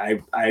funny, but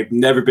I've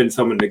never been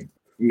someone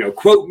to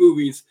quote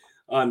movies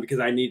because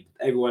I need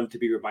everyone to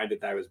be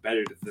reminded that I was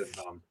better than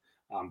them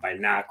by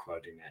not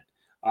quoting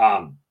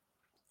it.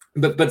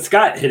 But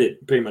Scott hit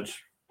it pretty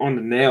much on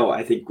the nail.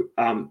 I think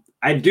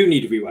I do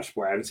need to rewatch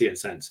more. I haven't seen it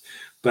since,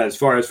 but as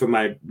far as from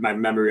my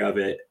memory of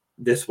it,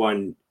 this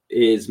one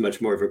is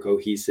much more of a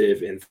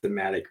cohesive and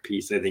thematic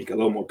piece. I think a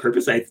little more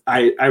purpose.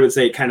 I would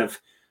say kind of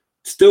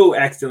still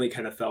accidentally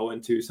kind of fell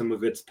into some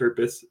of its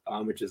purpose,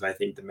 which is I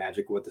think the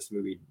magic of what this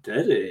movie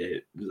did.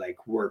 It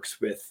like works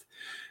with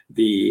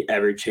the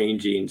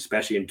ever-changing,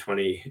 especially in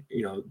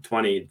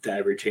 2020, the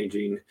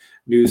ever-changing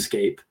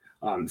newscape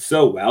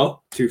so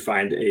well to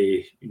find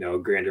a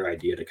grander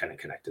idea to kind of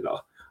connect it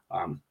all.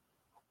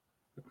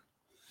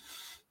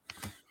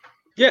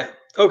 Yeah.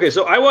 Okay.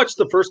 So I watched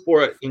the first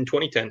Borat in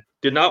 2010.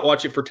 Did not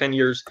watch it for 10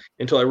 years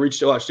until I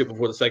watched it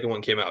before the second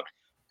one came out.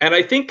 And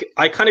I think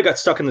I kind of got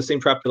stuck in the same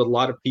trap that a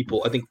lot of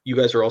people, I think you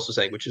guys are also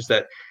saying, which is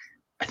that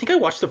I think I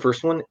watched the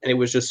first one and it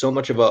was just so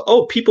much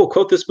of people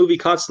quote this movie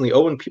constantly.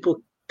 And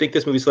people think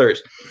this movie's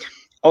hilarious.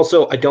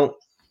 Also, I don't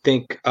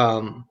think,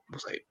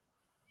 was I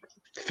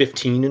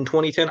 15 in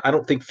 2010? I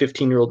don't think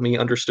 15-year-old me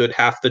understood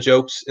half the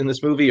jokes in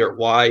this movie or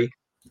why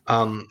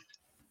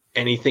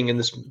anything in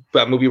this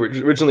movie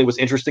originally was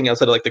interesting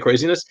outside of like the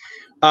craziness.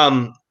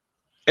 And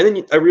then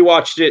I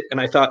rewatched it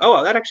and I thought,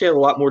 that actually had a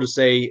lot more to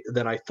say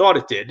than I thought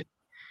it did.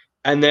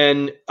 And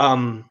then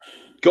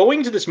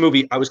going to this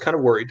movie, I was kind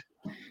of worried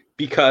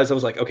because I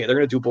was like, okay, they're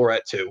going to do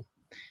Borat 2.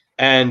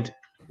 And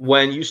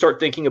when you start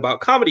thinking about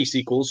comedy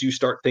sequels, you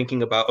start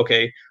thinking about,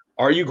 okay,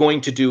 are you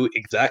going to do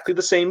exactly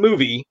the same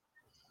movie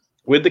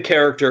with the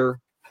character,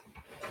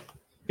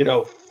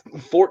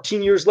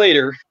 14 years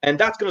later? And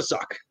that's going to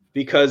suck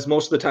because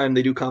most of the time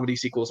they do comedy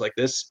sequels like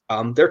this,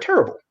 they're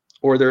terrible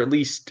or they're at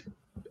least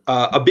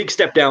a big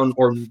step down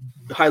or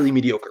highly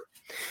mediocre.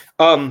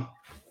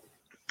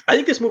 I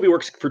think this movie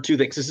works for two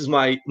things. This is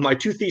my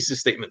two thesis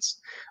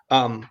statements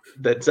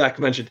that Zach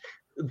mentioned.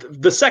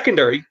 The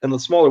secondary and the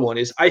smaller one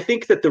is I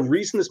think that the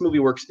reason this movie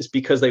works is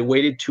because they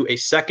waited to a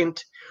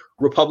second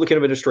Republican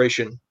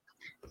administration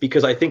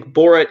because I think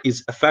Borat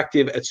is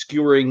effective at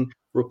skewering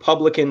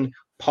Republican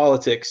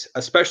politics,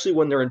 especially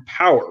when they're in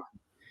power,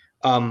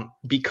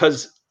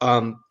 because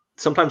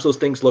sometimes those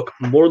things look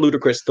more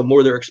ludicrous the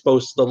more they're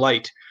exposed to the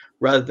light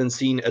rather than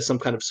seen as some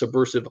kind of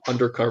subversive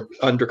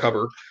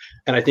undercover.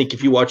 And I think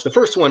if you watch the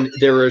first one,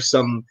 there is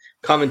some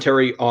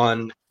commentary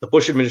on the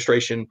Bush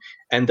administration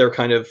and their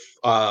kind of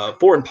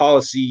foreign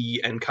policy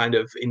and kind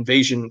of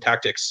invasion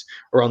tactics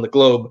around the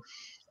globe.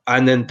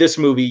 And then this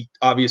movie,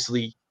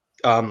 obviously,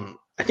 I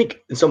think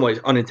in some ways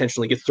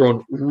unintentionally gets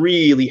thrown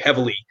really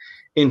heavily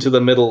into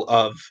the middle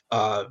of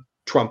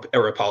Trump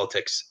era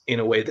politics in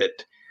a way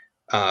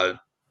that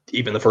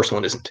even the first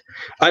one isn't.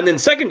 And then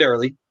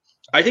secondarily,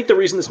 I think the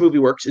reason this movie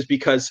works is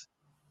because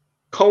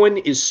Cohen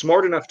is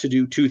smart enough to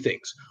do two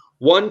things.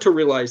 One, to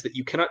realize that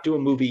you cannot do a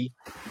movie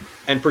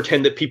and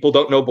pretend that people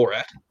don't know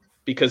Borat,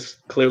 because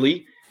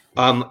clearly,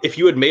 if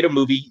you had made a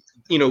movie,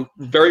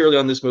 very early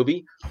on this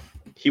movie,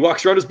 he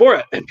walks around as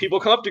Borat, and people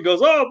come up to him and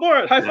goes, "Oh,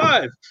 Borat, high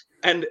five."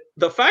 And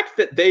the fact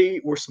that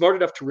they were smart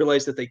enough to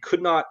realize that they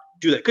could not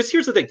do that, because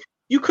here's the thing: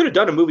 you could have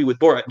done a movie with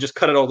Borat and just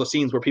cut out all the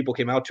scenes where people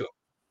came out to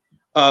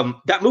him.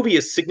 That movie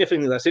is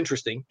significantly less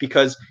interesting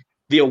because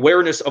the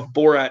awareness of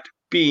Borat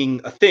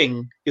being a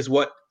thing is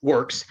what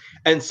works.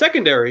 And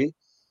secondary,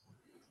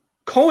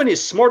 Cohen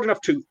is smart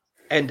enough to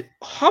and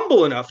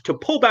humble enough to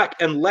pull back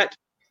and let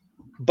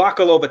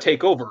Bakalova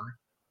take over.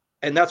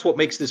 And that's what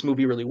makes this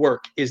movie really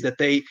work, is that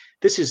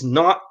this is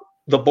not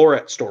the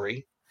Borat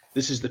story.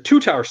 This is the Two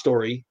Tower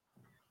story.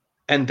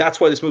 And that's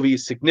why this movie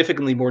is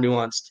significantly more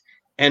nuanced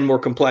and more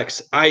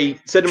complex. I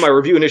said in my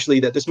review initially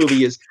that this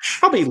movie is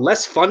probably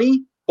less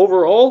funny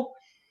overall,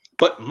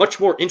 but much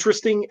more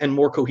interesting and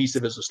more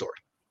cohesive as a story.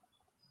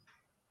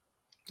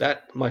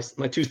 That my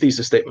two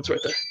thesis statements right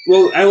there.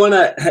 Well, I want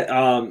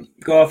to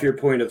go off your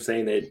point of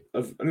saying that.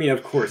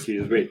 Of course, he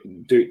was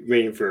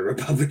waiting for a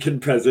Republican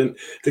president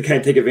to kind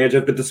of take advantage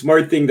of. But the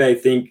smart thing that I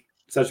think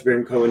Sacha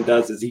Baron Cohen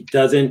does is he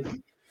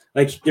doesn't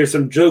there's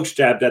some jokes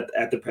jabbed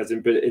at the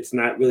president, but it's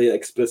not really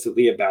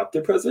explicitly about the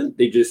president.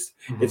 They just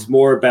it's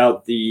more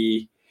about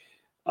the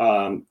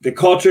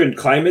culture and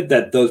climate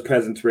that those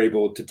presidents were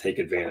able to take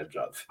advantage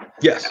of.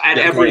 Yes, at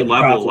every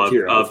level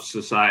of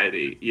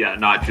society. Yeah,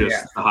 not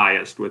just the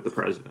highest with the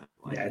president.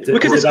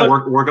 Because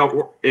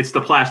it's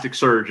the plastic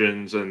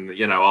surgeons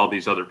and all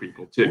these other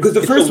people too. Because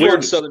the first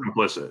one's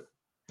complicit.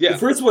 Yeah, the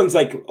first one's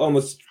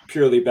almost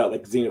purely about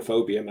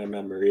xenophobia in my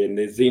memory, and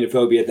the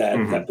xenophobia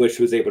that Bush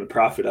was able to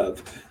profit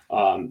of,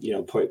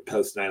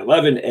 post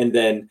 9/11, and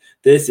then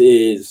this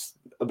is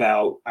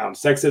about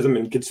sexism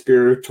and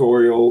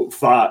conspiratorial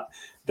thought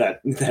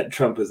that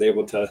Trump was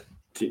able to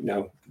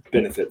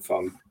benefit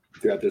from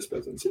throughout this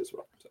presidency as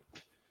well.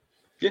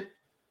 So.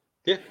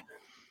 Yeah,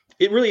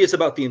 it really is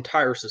about the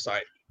entire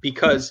society,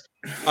 because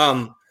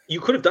you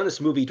could have done this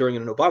movie during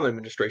an Obama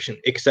administration,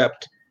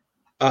 except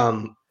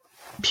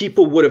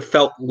people would have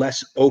felt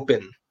less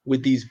open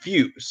with these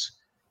views,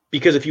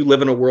 because if you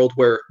live in a world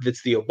where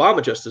it's the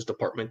Obama Justice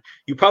Department,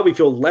 you probably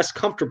feel less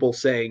comfortable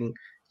saying,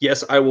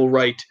 yes, I will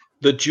write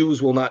 "the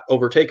Jews will not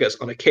overtake us"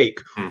 on a cake,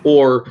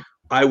 or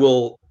I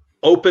will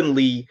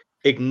openly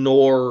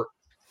ignore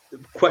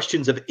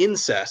questions of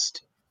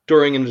incest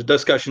during a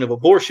discussion of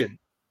abortion.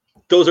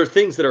 Those are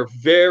things that are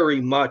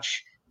very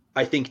much,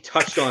 I think,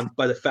 touched on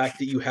by the fact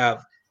that you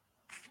have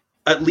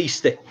at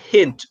least a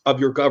hint of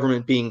your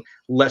government being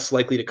less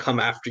likely to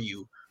come after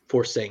you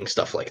for saying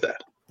stuff like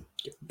that.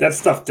 That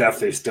stuff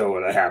definitely still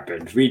would have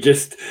happened. We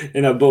just,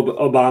 in a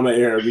Obama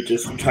era, we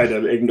just tried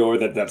to ignore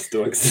that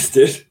still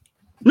existed.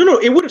 No,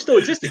 it would have still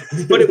existed,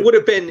 but it would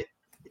have been,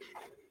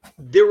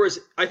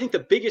 I think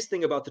the biggest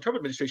thing about the Trump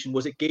administration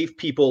was it gave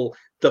people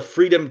the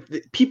freedom.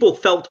 People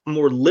felt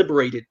more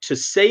liberated to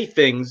say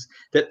things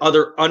that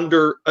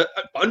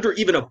under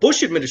even a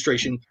Bush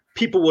administration,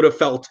 people would have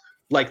felt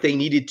like they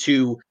needed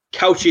to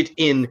couch it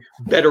in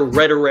better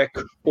rhetoric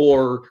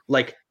or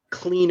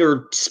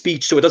cleaner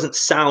speech, so it doesn't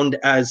sound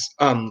as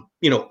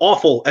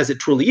awful as it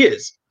truly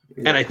is.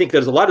 And I think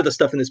there's a lot of the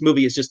stuff in this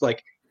movie is just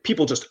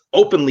people just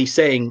openly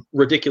saying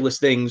ridiculous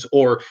things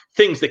or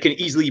things that can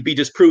easily be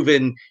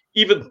disproven.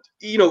 Even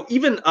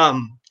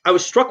I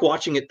was struck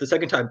watching it the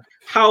second time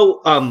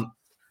how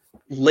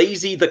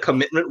lazy the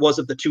commitment was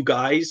of the two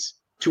guys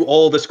to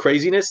all this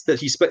craziness that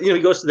he spent. He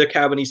goes to their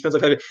cabin, he spends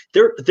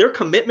their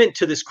commitment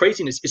to this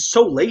craziness is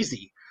so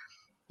lazy.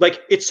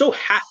 It's so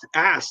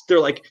half-assed. They're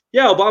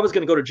yeah, Obama's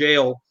going to go to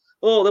jail.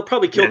 Oh, they'll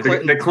probably kill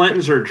Clinton. The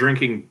Clintons are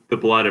drinking the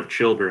blood of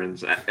children,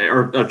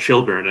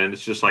 and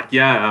it's just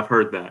yeah, I've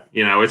heard that.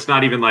 It's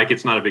not even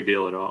it's not a big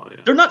deal at all.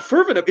 Yeah. They're not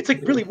fervent. It's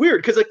really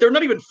weird because they're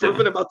not even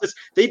fervent about this.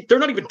 They're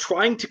not even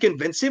trying to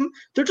convince him.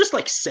 They're just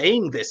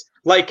saying this.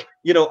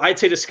 I'd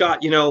say to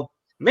Scott,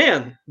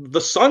 man,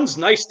 the sun's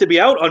nice to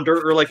be out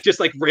under, or just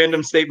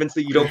random statements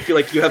that you don't feel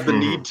like you have the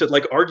need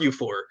to argue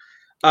for.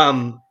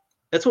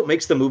 That's what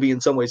makes the movie in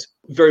some ways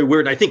very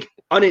weird. And I think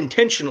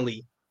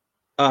unintentionally,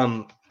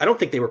 I don't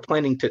think they were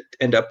planning to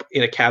end up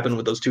in a cabin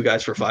with those two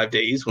guys for 5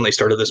 days when they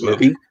started this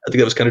movie. I think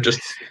that was kind of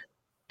just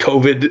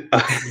COVID.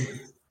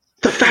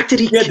 The fact that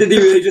did he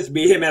really just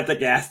meet him at the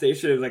gas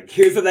station? It was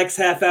here's the next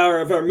half hour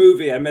of our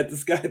movie. I met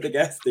this guy at the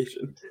gas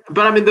station.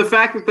 But the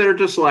fact that they're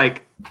just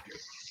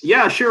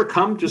yeah, sure,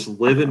 come just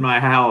live in my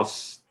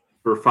house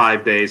for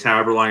 5 days,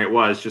 however long it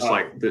was, just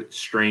the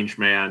strange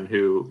man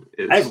who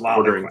is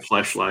ordering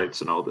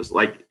fleshlights and all this.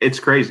 It's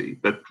crazy.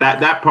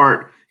 That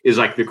part is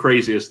the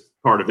craziest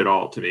part of it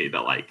all to me,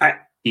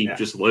 that he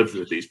just lives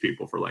with these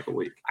people for a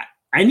week.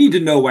 I need to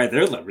know why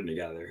they're living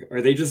together.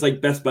 Are they just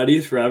best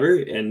buddies forever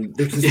and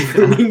they're just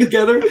living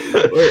together? Or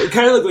it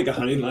kind of looked like a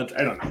honey lunch.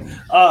 I don't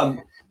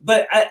know.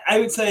 But I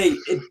would say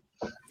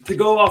to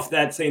go off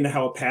that, saying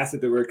how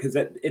passive they were, because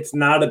it's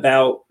not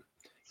about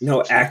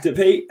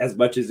activate as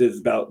much as it's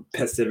about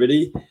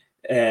passivity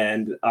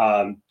and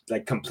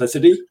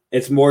complicity.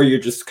 It's more you're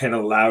just kind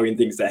of allowing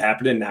things to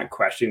happen and not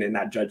questioning and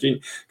not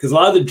judging. Because a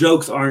lot of the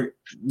jokes aren't,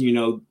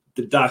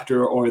 the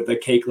doctor or the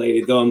cake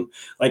lady, them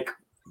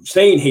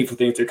saying hateful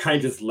things. They're kind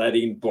of just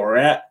letting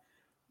Borat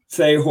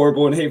say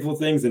horrible and hateful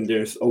things and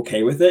they're just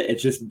okay with it.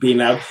 It's just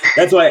being out.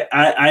 That's why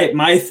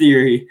my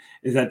theory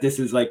is that this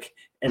is like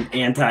an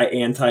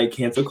anti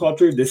cancel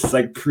culture. This is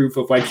like proof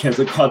of why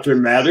cancel culture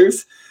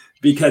matters,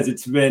 because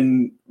it's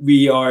when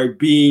we are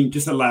being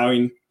just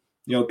allowing,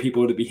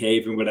 people to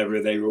behave in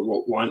whatever they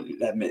want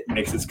that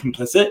makes us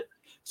complicit.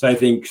 So I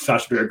think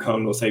Sacha Baron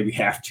Cohen will say we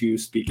have to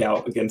speak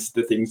out against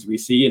the things we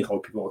see and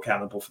hold people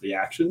accountable for the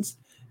actions.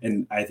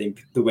 And I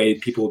think the way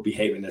people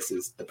behave in this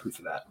is the proof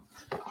of that.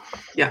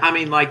 Yeah, I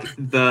mean, like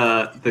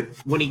the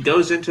when he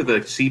goes into the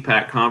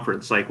CPAC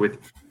conference, like with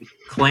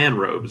Klan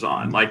robes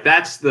on, like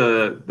that's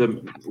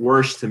the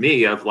worst to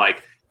me. Of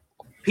like,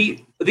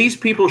 these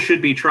people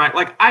should be trying.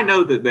 Like, I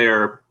know that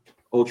they're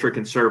ultra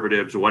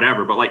conservatives or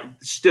whatever, but like,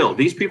 still,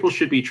 these people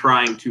should be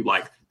trying to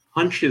like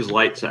punch his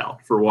lights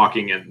out for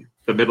walking in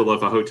the middle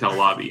of a hotel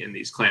lobby in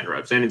these Klan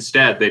robes, and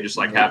instead they just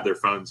like have their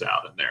phones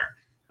out in there.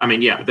 I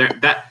mean, yeah,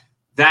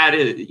 that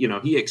is,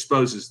 he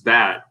exposes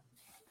that.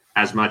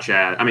 As much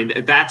as, I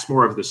mean, that's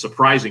more of the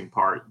surprising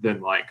part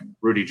than like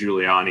Rudy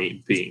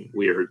Giuliani being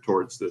weird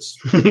towards this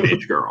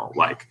teenage girl.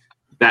 Like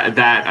that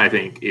I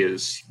think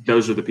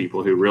those are the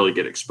people who really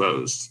get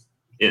exposed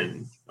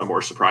in a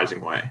more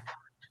surprising way.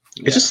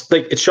 It's just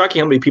like, it's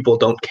shocking how many people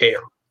don't care.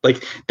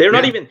 Like they're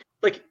not even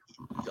like,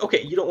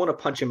 okay, you don't want to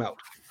punch him out.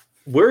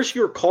 Where's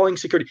your calling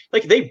security?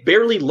 Like they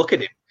barely look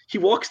at him. He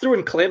walks through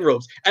in Klan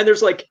robes and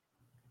there's like,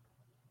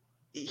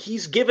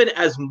 he's given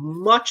as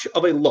much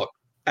of a look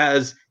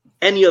as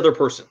any other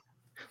person.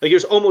 Like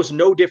there's almost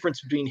no difference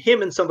between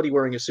him and somebody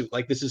wearing a suit.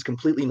 Like this is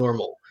completely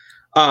normal.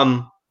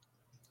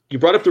 You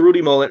brought up the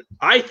Rudy mullet.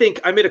 I think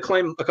I made a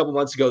claim a couple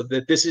months ago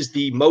that this is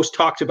the most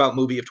talked about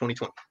movie of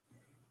 2020,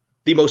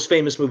 the most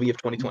famous movie of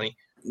 2020.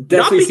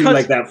 Definitely seemed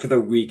like that for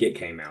the week it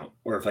came out,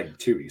 or if like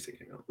 2 weeks it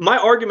came out. My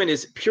argument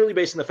is purely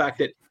based on the fact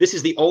that this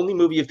is the only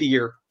movie of the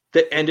year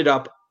that ended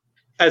up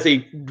as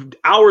a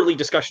hourly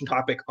discussion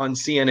topic on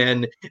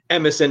CNN,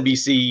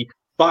 MSNBC,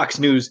 Fox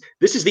News.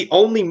 This is the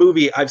only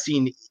movie I've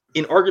seen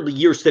in arguably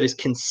years that is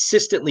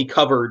consistently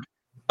covered,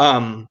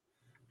 cable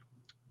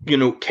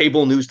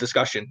news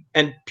discussion,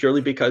 and purely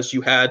because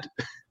you had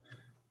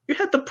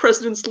the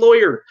president's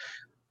lawyer,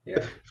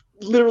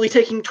 literally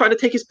trying to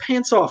take his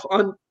pants off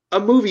on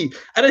a movie.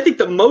 And I think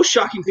the most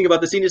shocking thing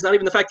about the scene is not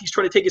even the fact he's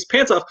trying to take his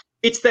pants off;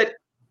 it's that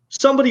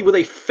somebody with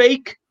a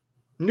fake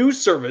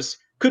news service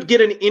could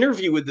get an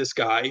interview with this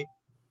guy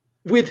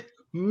with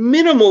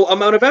minimal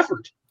amount of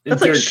effort.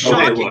 That's like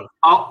shocking.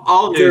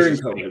 All news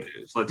is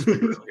news. Let's be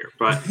real here.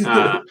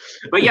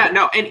 But yeah,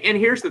 no. And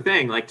here's the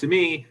thing. Like to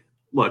me,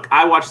 look,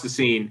 I watched the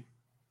scene.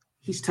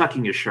 He's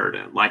tucking his shirt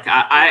in. Like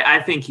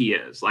I think he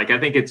is. Like I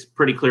think it's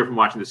pretty clear from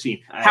watching the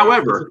scene.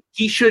 However,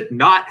 he should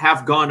not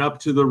have gone up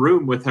to the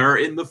room with her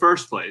in the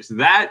first place.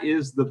 That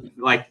is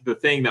the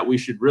thing that we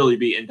should really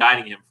be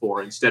indicting him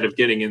for, instead of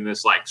getting in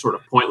this like sort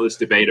of pointless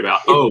debate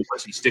about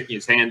was he sticking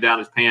his hand down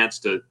his pants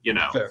to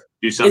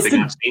do something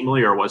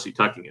unseemly, or was he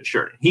tucking his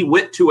shirt? He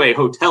went to a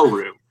hotel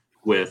room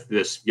with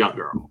this young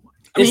girl.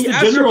 It's the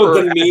general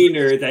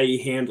demeanor that he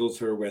handles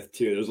her with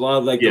too. There's a lot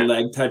of like the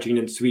leg touching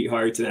and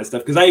sweethearts and that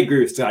stuff. Because I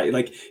agree with Scott.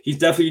 Like he's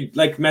definitely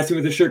like messing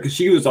with the shirt, because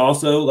she was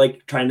also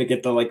like trying to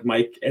get the like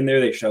mic in there.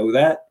 They show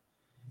that.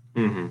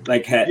 Mm-hmm.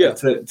 Like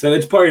so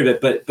it's part of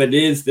it, but it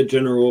is the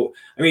general.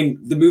 I mean,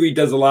 the movie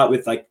does a lot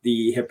with like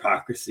the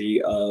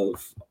hypocrisy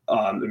of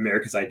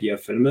America's idea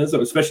of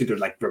feminism, especially the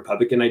like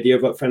Republican idea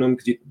of what feminism.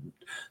 Because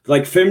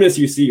like feminists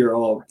you see are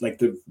all like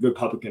the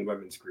Republican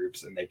women's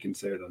groups, and they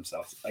consider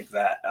themselves like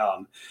that.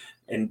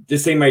 And the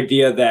same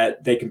idea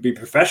that they can be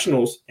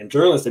professionals and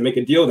journalists, they make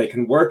a deal, they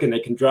can work and they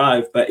can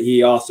drive, but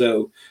he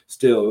also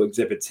still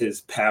exhibits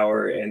his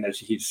power, and that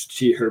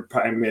her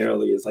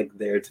primarily is like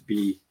there to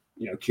be,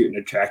 cute and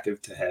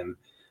attractive to him.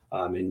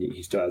 And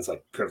he still has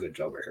like privilege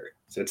over her.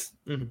 So it's,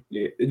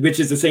 which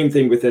is the same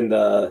thing within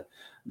the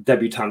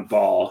debutante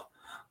ball,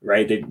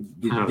 right? That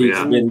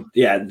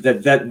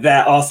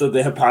also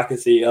the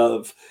hypocrisy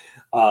of,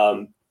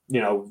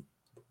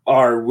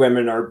 our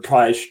women are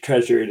prized,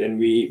 treasured, and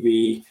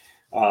we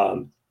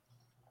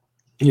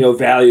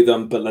value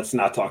them, but let's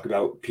not talk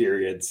about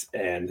periods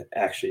and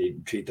actually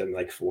treat them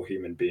like full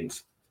human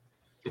beings.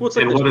 What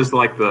does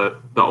like the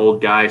old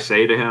guy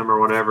say to him or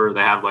whatever? They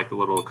have like a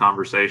little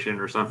conversation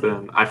or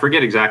something. I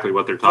forget exactly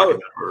what they're talking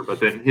about her, but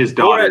then his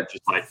daughter,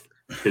 just like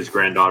his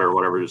granddaughter or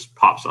whatever, just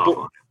pops off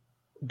on him.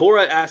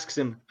 Borat asks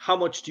him, "How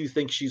much do you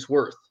think she's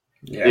worth?"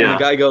 Yeah. And the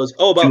guy goes,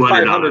 "Oh, about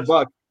 $500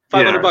 bucks."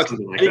 $500, like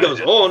and he goes,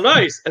 "Oh,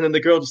 nice!" And then the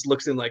girl just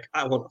looks in like,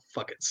 "I want to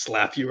fucking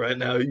slap you right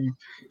now."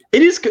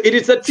 It is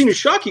that scene is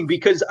shocking,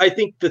 because I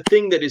think the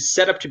thing that is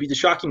set up to be the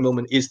shocking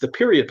moment is the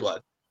period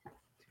blood.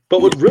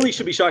 But what really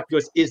should be shocking to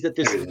us is that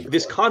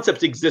this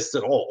concept exists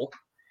at all.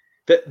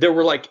 That there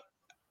were like,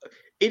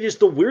 it is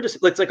the weirdest.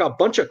 It's like a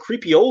bunch of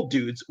creepy old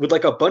dudes with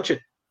like a bunch of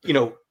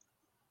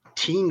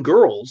teen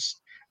girls.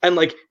 And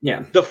like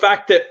the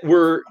fact that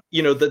we're,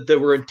 that they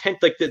were intent,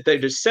 like that they're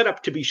just set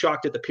up to be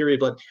shocked at the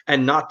period blood,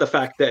 and not the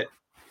fact that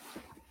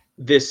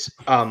this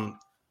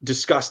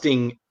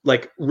disgusting,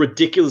 like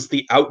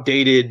ridiculously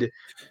outdated,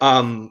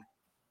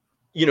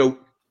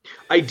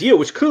 idea,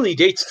 which clearly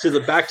dates to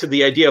back to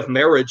the idea of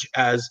marriage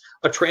as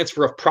a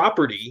transfer of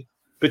property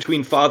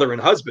between father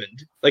and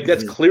husband. Like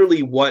that's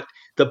clearly what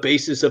the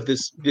basis of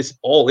this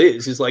all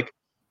is like,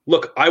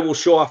 look, I will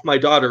show off my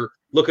daughter.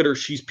 Look at her.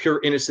 She's pure,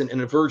 innocent,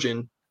 and a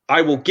virgin.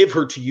 I will give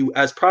her to you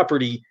as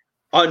property,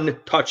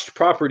 untouched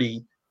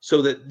property,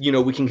 so that, you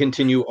know, we can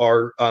continue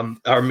our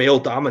male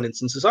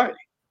dominance in society.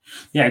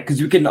 Yeah,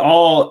 because we can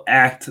all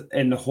act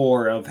in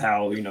horror of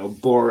how, you know,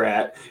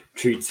 Borat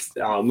treats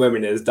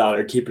women as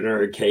daughter, keeping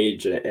her in a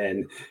cage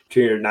and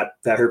treating her not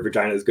that her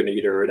vagina is going to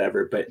eat her or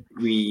whatever. But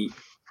we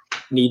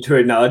need to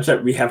acknowledge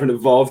that we haven't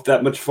evolved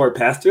that much far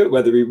past it,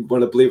 whether we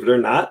want to believe it or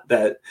not,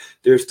 that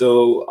there's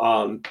still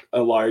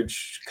a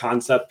large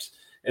concept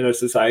in our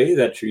society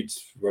that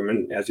treats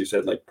women, as you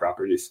said, like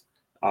properties.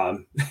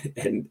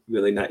 And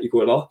really not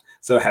equal at all.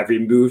 So have we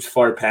moved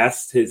far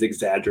past his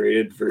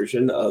exaggerated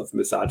version of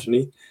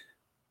misogyny?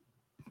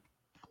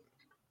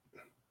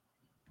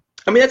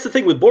 I mean, that's the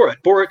thing with Borat.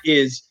 Borat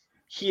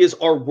he is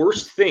our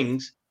worst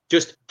things,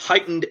 just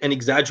heightened and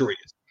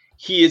exaggerated.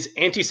 He is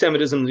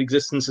anti-Semitism that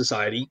exists in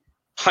society,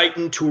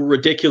 heightened to a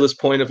ridiculous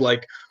point of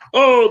like,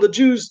 oh, the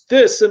Jews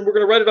this, and we're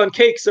going to write it on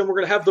cakes, and we're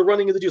going to have the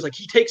running of the Jews. Like,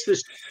 he takes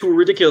this to a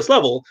ridiculous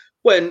level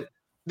when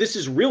this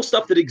is real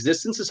stuff that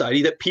exists in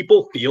society that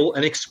people feel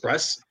and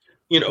express,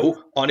 you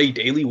know, on a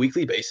daily,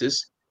 weekly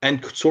basis,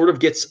 and sort of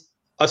gets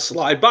a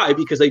slide by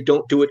because they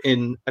don't do it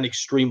in an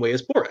extreme way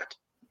as Borat.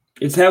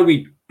 It's how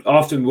we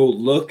often will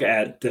look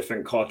at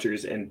different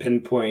cultures and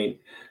pinpoint,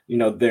 you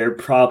know, their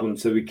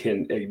problems so we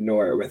can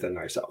ignore it within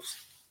ourselves.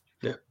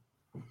 Yeah.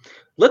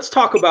 Let's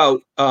talk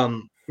about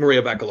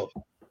Maria Bakalova,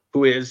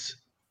 who is,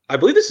 I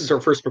believe this is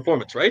her first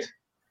performance, right?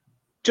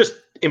 Just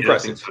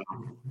impressive. Yeah,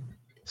 so.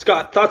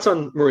 Scott, thoughts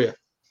on Maria?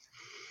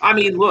 I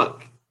mean,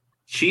 look,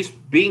 she's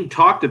being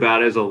talked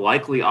about as a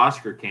likely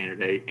Oscar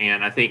candidate,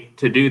 and I think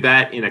to do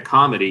that in a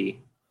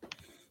comedy,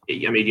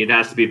 I mean, it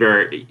has to be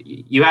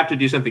you have to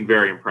do something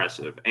very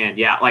impressive. And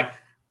yeah, like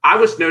I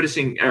was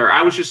noticing, or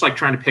I was just like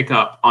trying to pick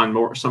up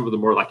on some of the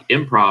more like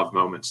improv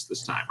moments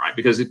this time, right?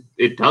 Because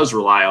it does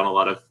rely on a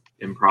lot of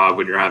improv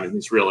when you're having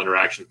these real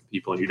interactions with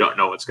people and you don't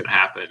know what's going to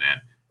happen.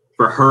 And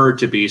for her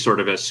to be sort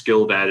of as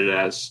skilled at it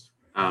as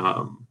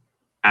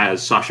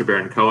Sacha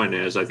Baron Cohen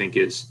is, I think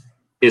is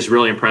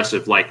really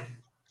impressive. Like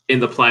in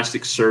the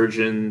plastic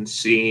surgeon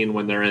scene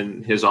when they're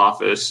in his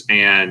office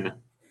and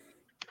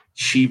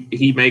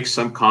he makes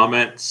some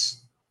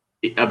comments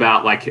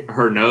about like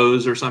her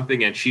nose or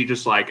something, and she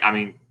just like, I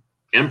mean,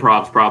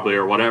 improv's probably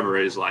or whatever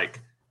is like,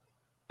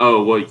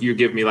 oh, well, you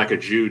give me like a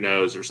Jew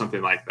nose or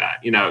something like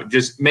that, you know,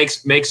 just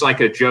makes like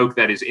a joke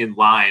that is in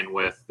line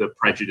with the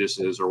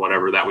prejudices or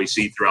whatever that we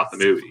see throughout the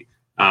movie.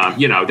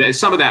 You know,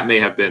 some of that may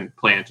have been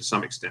planned to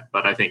some extent,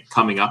 but I think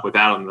coming up with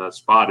that on the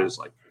spot is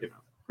like, you know,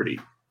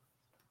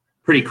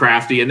 pretty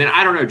crafty. And then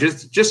I don't know,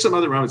 just some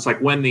other moments, like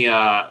when the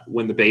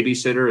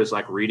babysitter is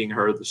like reading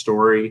her the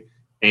story,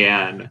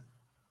 and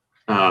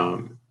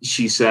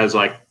she says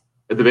like,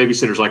 the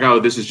babysitter's like, oh,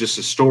 this is just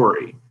a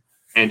story,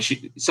 and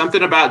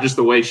something about just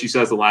the way she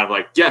says the line of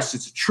like, yes,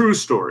 it's a true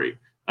story,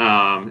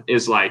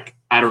 is like,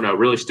 I don't know,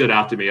 really stood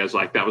out to me as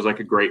like that was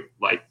like a great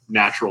like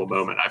natural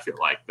moment. I feel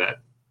like that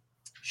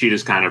she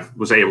just kind of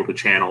was able to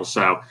channel.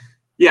 So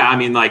yeah, I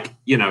mean, like,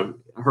 you know,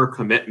 her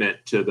commitment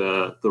to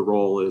the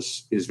role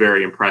is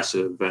very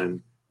impressive,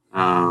 and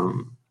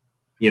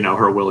you know,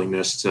 her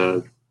willingness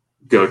to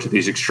go to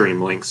these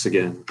extreme lengths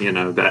again, you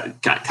know,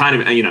 that kind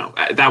of, you know,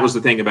 that was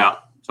the thing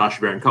about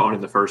Sacha Baron Cohen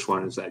in the first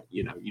one, is that,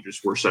 you know, you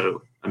just were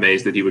so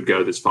amazed that he would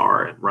go this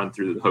far and run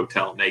through the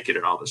hotel naked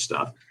and all this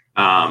stuff.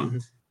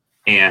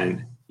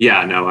 And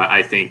yeah, no,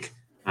 I think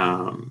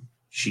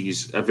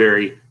she's a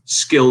very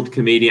skilled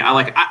comedian.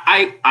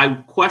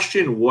 I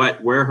question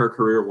where her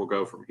career will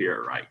go from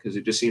here, right? Because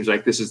it just seems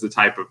like this is the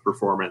type of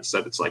performance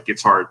that it's like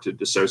it's hard to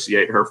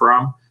dissociate her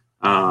from.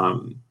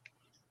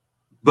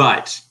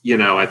 But you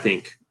know, I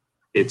think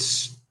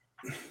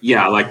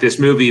like this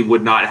movie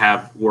would not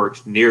have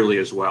worked nearly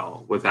as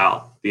well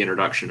without the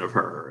introduction of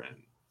her, and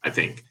I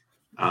think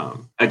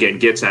again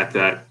gets at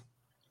that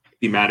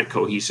thematic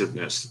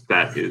cohesiveness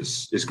that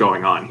is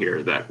going on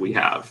here, that we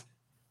have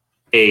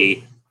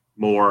a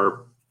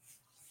more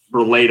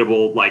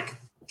relatable like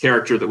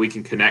character that we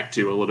can connect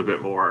to a little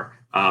bit more,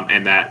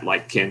 and that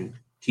like can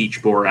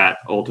teach Borat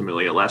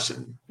ultimately a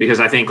lesson. Because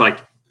I think like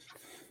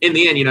in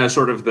the end, you know,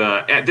 sort of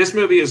this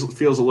movie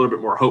feels a little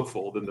bit more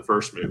hopeful than the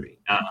first movie,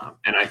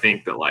 and I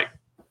think that like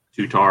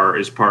Tutar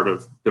is part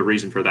of the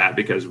reason for that,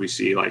 because we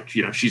see like,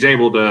 you know, she's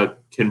able to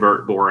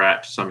convert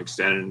Borat to some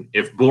extent, and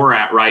if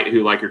Borat, right,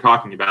 who like you're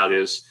talking about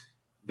is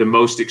the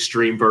most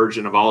extreme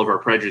version of all of our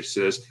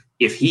prejudices,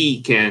 if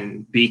he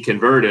can be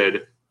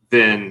converted,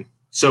 then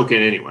so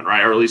can anyone,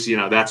 right? Or at least, you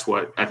know, that's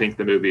what I think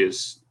the movie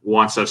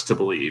wants us to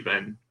believe.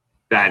 And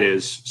that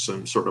is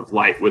some sort of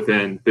light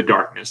within the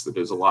darkness that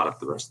is a lot of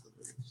the rest of the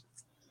movies.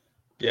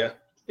 Yeah.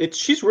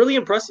 She's really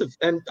impressive.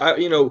 And,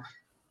 you know,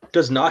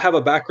 does not have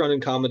a background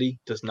in comedy,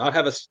 does not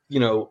have an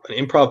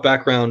improv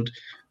background.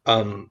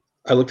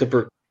 I looked up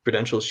her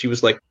credentials. She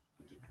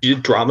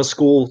did drama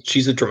school.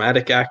 She's a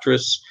dramatic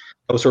actress.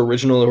 That was her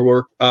original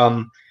work.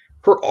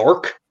 Her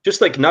arc, just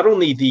like not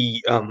only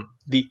the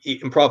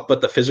improv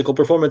but the physical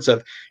performance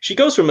of, she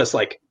goes from this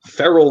like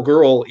feral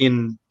girl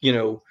in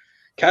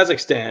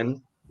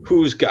Kazakhstan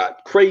who's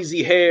got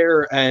crazy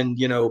hair and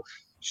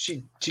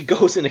she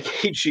goes in a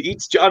cage, she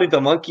eats Johnny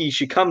the monkey,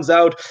 she comes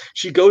out,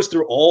 she goes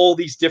through all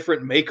these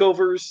different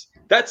makeovers.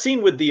 That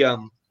scene with the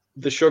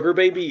sugar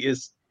baby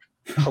is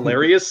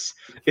hilarious,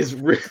 is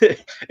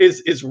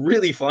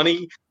really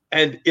funny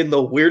and in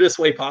the weirdest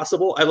way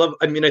possible.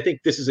 I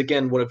think this is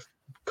again one of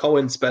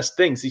Cohen's best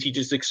things. He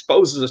just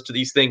exposes us to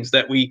these things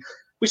that we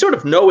sort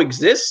of know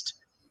exist,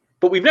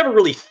 but we've never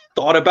really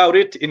thought about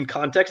it in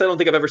context. I don't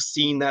think I've ever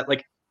seen that.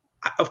 Like,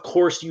 of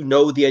course,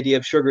 the idea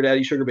of sugar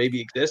daddy, sugar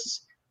baby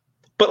exists,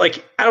 but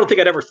like, I don't think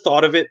I'd ever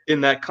thought of it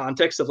in that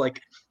context of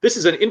like, this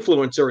is an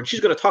influencer and she's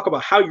going to talk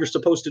about how you're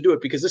supposed to do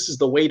it because this is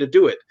the way to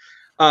do it.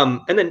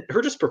 And then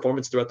her just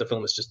performance throughout the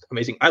film is just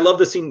amazing. I love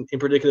the scene in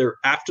particular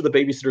after the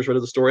babysitter's read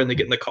of the story and they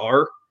get in the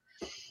car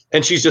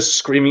and she's just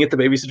screaming at the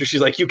babysitter.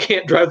 She's like, "You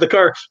can't drive the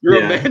car.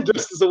 You're a man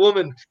dressed as a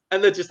woman."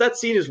 And that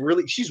scene is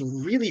she's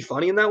really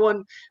funny in that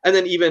one. And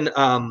then even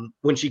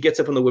when she gets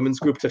up in the women's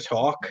group to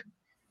talk,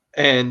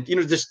 and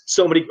just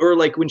so many, or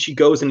like when she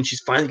goes and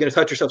she's finally going to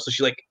touch herself, so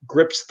she like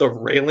grips the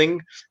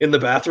railing in the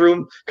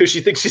bathroom because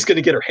she thinks she's going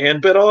to get her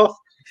hand bit off.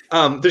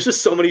 There's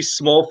just so many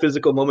small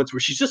physical moments where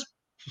she's just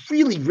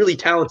really, really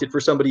talented for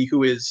somebody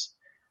who is,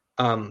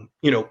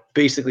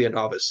 basically a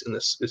novice in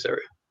this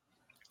area.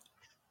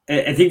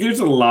 I think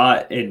there's a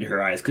lot in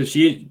her eyes because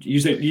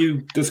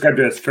you described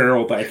her as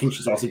feral, but I think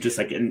she's also just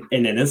like an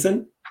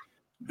innocent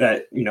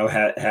that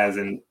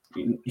hasn't.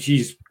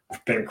 She's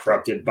been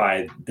corrupted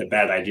by the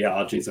bad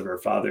ideologies of her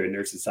father and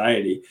their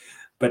society,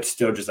 but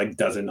still just like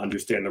doesn't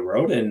understand the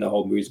world. And the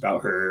whole movie's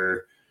about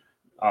her,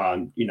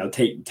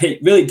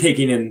 really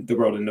taking in the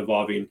world and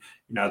evolving,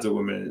 as a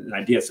woman and an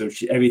idea. So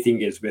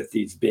everything is with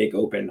these big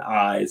open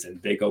eyes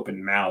and big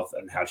open mouth,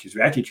 and how she's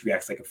reacting. She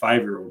reacts like a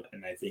 5-year-old,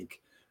 and I think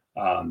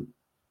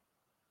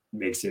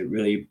makes it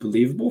really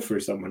believable for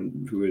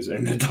someone who is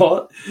an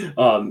adult.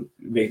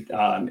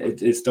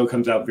 It still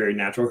comes out very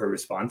natural, her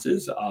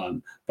responses,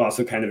 but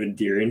also kind of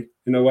endearing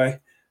in a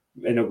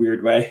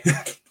weird way.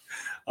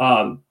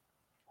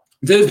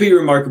 So it's pretty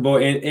remarkable,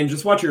 and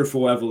just watch her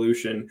full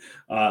evolution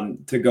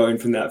to going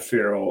from that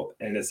feral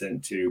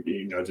innocent to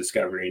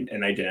discovering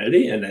an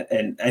identity,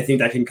 and I think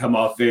that can come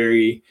off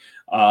very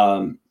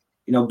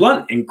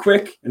blunt and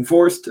quick and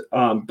forced,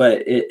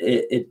 but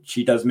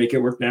she does make it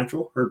work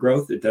natural. Her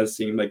growth, it does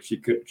seem like she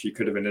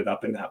could have ended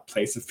up in that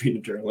place of being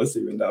a journalist,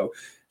 even though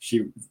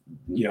she,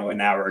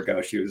 an hour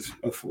ago she was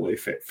a fully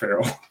fit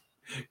feral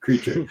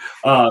creature.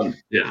 So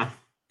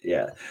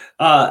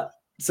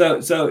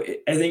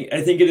I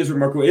think it is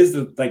remarkable. It is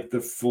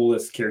the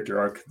fullest character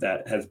arc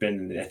that has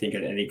been, I think,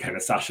 in any kind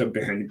of Sacha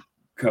Baron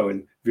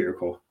Cohen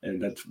vehicle,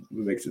 and that's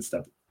what makes it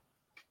step.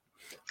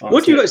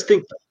 What do you guys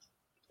think?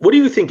 What do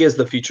you think is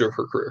the future of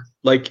her career?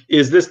 Like,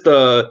 is this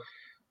the,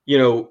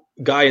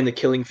 guy in the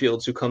Killing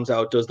Fields who comes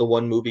out, does the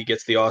one movie,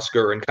 gets the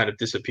Oscar, and kind of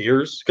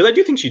disappears? Because I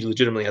do think she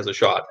legitimately has a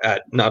shot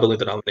at not only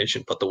the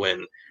nomination but the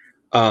win,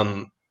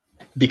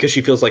 because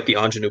she feels like the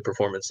ingenue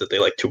performance that they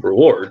like to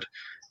reward,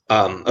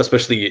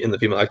 especially in the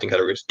female acting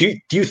categories. Do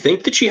you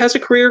think that she has a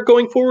career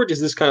going forward?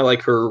 Is this kind of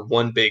like her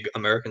one big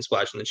American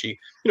splash, and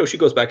then she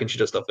goes back and she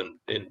does stuff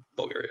in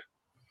Bulgaria?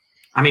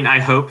 I mean, I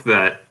hope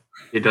that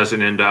it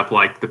doesn't end up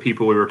like the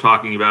people we were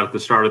talking about at the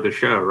start of the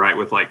show, right?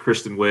 With like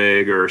Kristen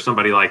Wiig or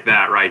somebody like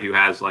that, right? Who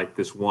has like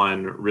this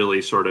one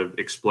really sort of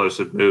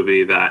explosive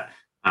movie that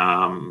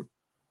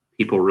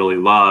people really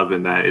love,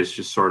 and that is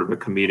just sort of a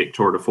comedic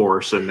tour de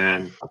force, and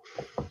then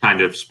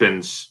kind of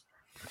spends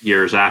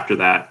years after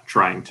that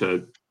trying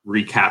to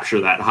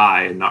recapture that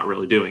high and not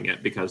really doing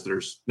it because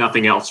there's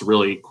nothing else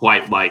really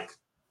quite like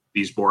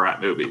these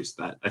Borat movies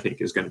that I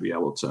think is going to be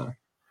able to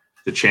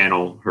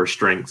channel her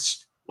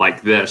strengths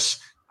like this.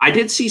 I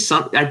did see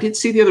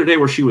the other day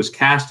where she was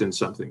cast in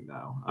something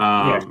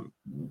though.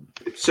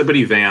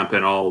 Somebody vamp,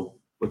 and I'll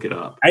look it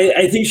up.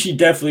 I think she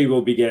definitely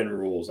will be getting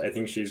rules. I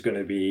think she's going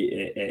to be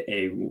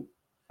a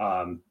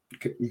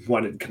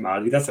wanted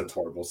commodity. That's a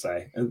horrible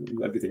say.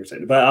 Everything you're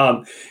saying,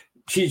 but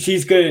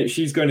she's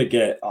going to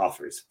get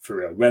offers for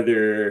real.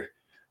 Whether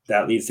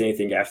that leads to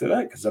anything after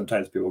that, because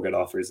sometimes people get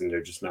offers and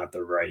they're just not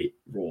the right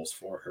roles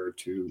for her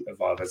to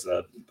evolve as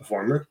a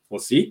performer.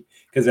 We'll see.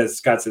 Because as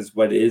Scott says,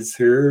 what is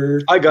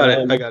her? I got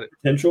it.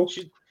 Potential.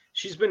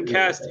 She's been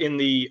cast in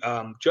the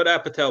Judd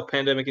Apatow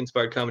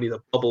pandemic-inspired comedy The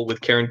Bubble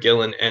with Karen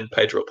Gillan and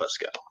Pedro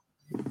Pascal.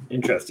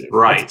 Interesting.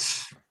 Right.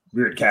 That's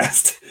weird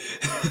cast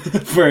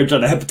for a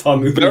Judd Apatow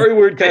movie. Very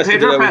weird cast.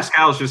 Pedro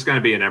Pascal is just going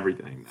to be in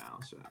everything now.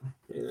 So.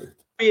 Yeah.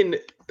 I mean,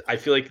 I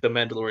feel like The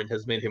Mandalorian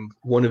has made him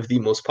one of the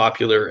most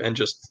popular, and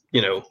just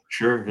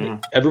sure, yeah.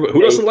 Everybody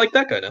who doesn't like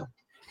that guy now.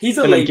 He's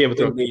a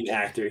lead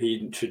actor.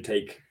 He should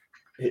take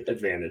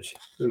advantage.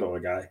 He's an older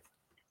guy.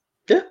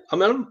 Yeah,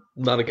 I'm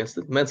not against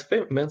it. Man's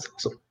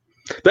awesome.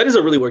 That is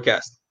a really weird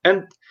cast,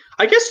 and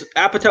I guess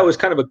Apatow is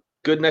kind of a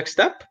good next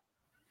step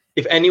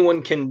if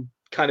anyone can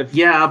kind of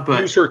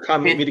use her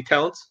comedic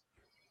talents.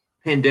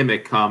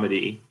 Pandemic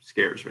comedy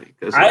scares me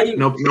because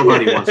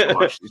nobody wants to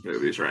watch these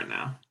movies right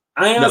now.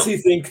 I honestly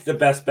think the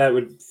best bet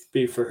would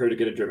be for her to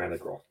get a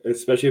dramatic role,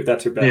 especially if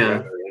that's her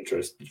primary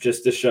interest,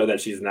 just to show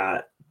that she's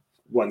not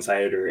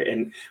one-sided.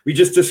 And we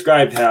just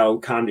described how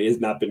comedy has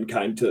not been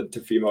kind to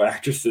female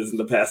actresses in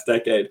the past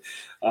decade.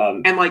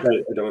 And like,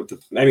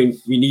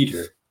 we need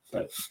her,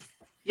 but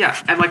yeah,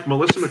 and like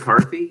Melissa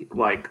McCarthy,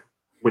 like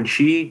when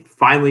she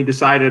finally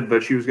decided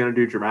that she was going to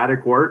do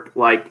dramatic work,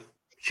 like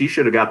she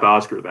should have got the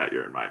Oscar that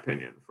year, in my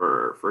opinion,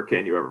 for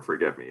Can You Ever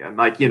Forgive Me? And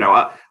like,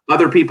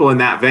 other people in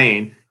that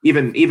vein,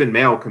 even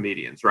male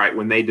comedians, right?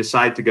 When they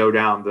decide to go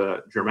down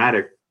the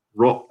dramatic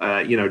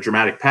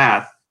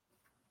path,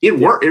 it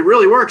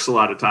really works a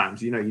lot of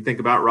times. You think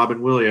about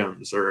Robin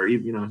Williams or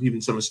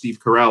even some of Steve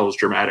Carell's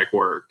dramatic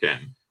work,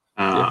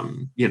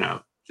 and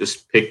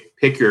just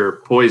pick your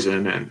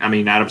poison. And I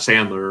mean, Adam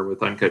Sandler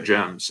with Uncut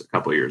Gems a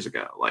couple of years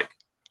ago, like,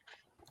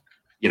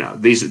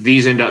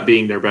 these end up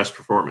being their best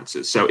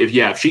performances. So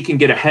if she can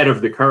get ahead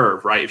of the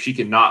curve, right? If she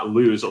can not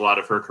lose a lot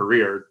of her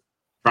career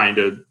trying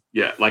to,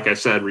 like I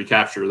said,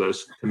 recapture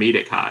those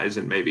comedic highs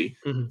and maybe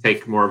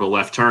take more of a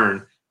left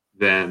turn,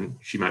 then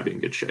she might be in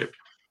good shape.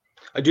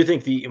 I do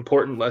think the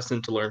important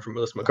lesson to learn from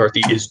Melissa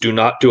McCarthy is do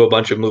not do a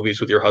bunch of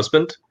movies with your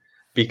husband,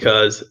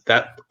 because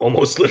that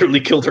almost literally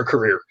killed her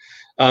career.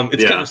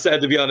 It's kind of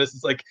sad, to be honest.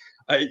 It's like,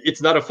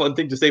 it's not a fun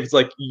thing to say. It's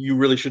like, you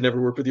really should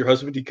never work with your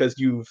husband because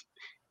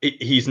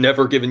he's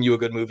never given you a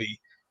good movie.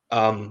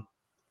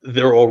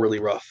 They're all really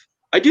rough.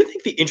 I do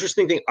think the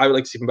interesting thing I would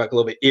like to see from back a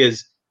little bit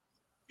is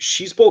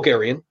she's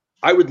Bulgarian.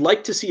 I would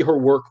like to see her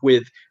work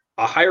with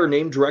a higher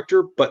name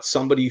director, but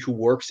somebody who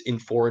works in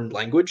foreign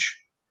language.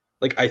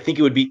 Like, I think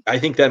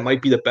that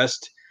might be the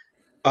best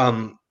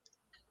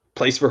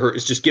place for her,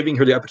 is just giving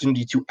her the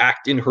opportunity to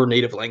act in her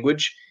native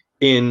language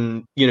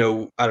in,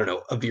 I don't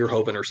know, a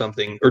Verhoeven or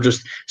something, or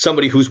just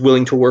somebody who's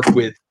willing to work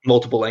with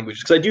multiple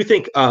languages. Because I do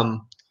think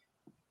I'm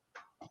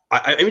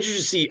interested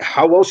to see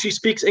how well she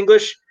speaks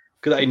English,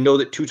 because I know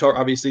that Tutar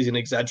obviously is an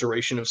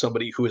exaggeration of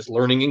somebody who is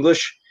learning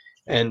English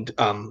and,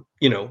 kind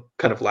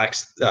of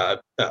lacks a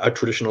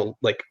traditional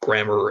like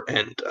grammar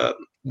and,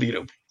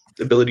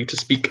 ability to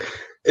speak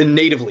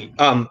natively.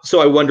 So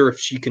I wonder if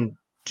she can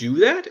do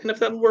that and if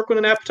that'll work with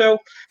an Apatow.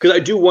 Because I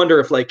do wonder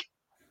if, like,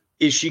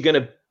 is she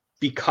going to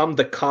become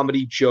the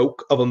comedy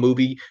joke of a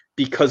movie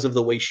because of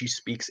the way she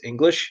speaks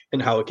English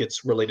and how it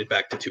gets related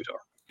back to Tutar?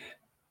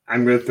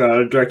 I'm going to throw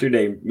out a director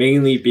name,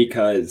 mainly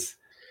because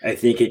I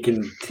think it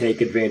can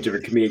take advantage of her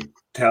comedic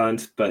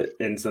talent, but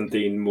in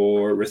something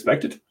more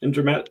respected and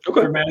dramatic,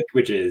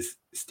 which is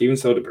Steven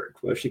Soderbergh.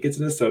 Well, if she gets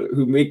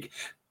into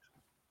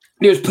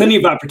there's plenty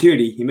of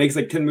opportunity. He makes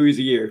like 10 movies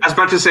a year. I was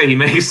about to say he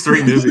makes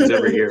 3 movies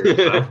every year.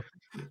 So.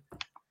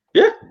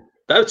 Yeah,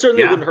 that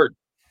certainly wouldn't hurt.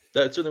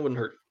 That certainly wouldn't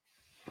hurt.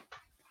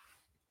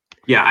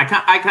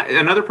 Yeah,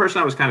 another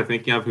person I was kind of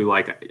thinking of who,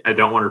 like, I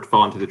don't want her to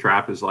fall into the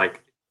trap is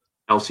like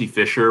Elsie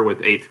Fisher with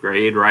 8th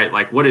Grade, right?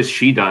 Like, what has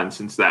she done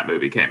since that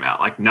movie came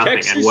out? Like, nothing.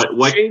 Texas and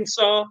what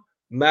Chainsaw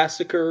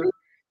Massacre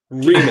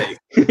remake.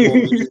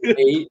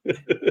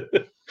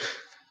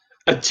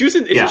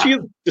 Isn't she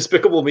in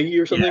Despicable Me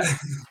or something? Yeah.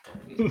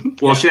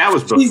 Well, that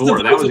was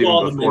before. That was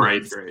even before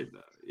 8th Grade, though.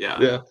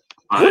 Yeah.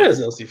 What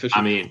is Elsie Fisher?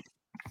 I mean,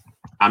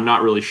 I'm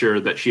not really sure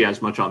that she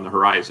has much on the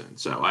horizon,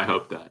 so I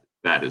hope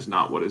that is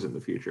not what is in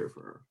the future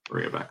for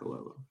Maria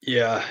Bakalova.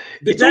 Yeah,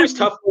 it's always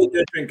tough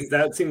because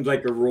that seems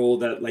like a role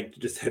that like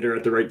just hit her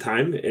at the right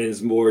time and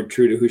is more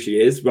true to who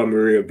she is. But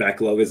Maria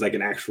Bakalova is like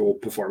an actual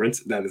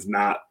performance that is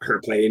not her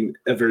playing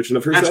a version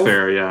of herself. That's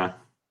fair, yeah.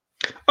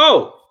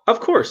 Oh, of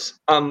course.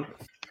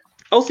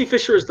 Elsie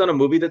Fisher has done a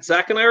movie that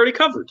Zach and I already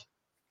covered.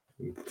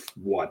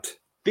 What?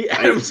 The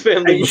Addams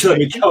Family.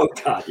 Oh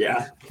God,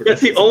 yeah.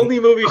 That's the only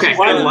movie she's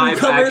done. A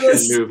live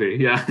action movie,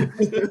 yeah.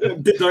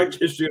 The Dark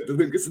History of the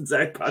Lucas and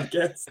Zach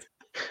podcast.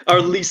 Our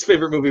least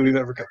favorite movie we've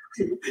ever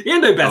covered.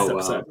 And our best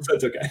episode, so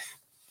it's okay.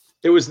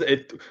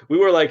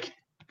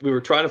 We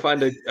were trying to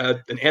find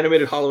an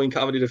animated Halloween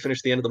comedy to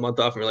finish the end of the month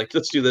off, and we're like,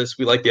 let's do this.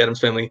 We like the Addams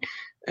Family,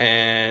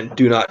 and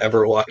do not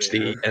ever watch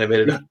the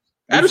animated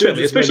Addams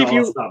Family, especially if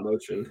you stop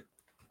motion.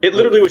 It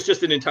literally was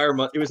just an entire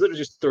month. It was literally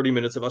just 30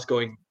 minutes of us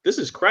going, this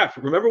is crap.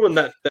 Remember when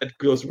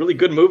those really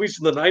good movies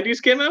from the 90s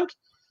came out?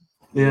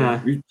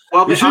 Yeah.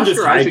 Well,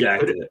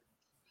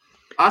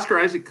 Oscar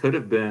Isaac could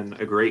have been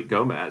a great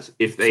Gomez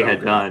if they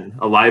had done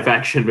a live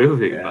action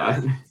movie.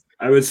 Yeah.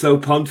 I was so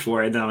pumped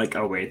for it. And then I'm like,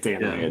 oh, wait, it's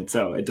animated.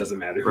 So it doesn't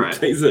matter who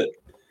plays it.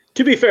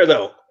 To be fair,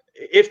 though,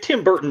 if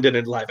Tim Burton did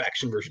a live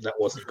action version, that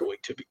wasn't going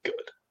to be good.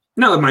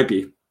 No, it might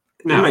be.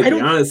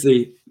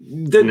 Honestly.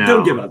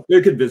 Don't give up.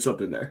 There could be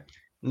something there.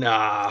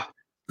 Nah.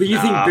 But you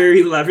think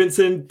Barry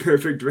Levinson,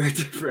 perfect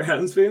director for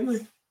Addams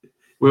Family?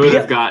 We would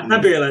have gotten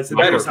not Barry Levinson,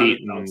 Michael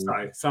Keaton.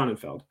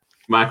 Sonnenfeld.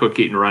 Michael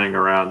Keaton running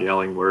around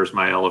yelling, "Where's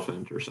my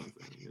elephant?" or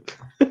something.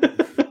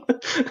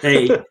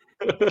 Hey,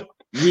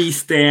 we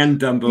stand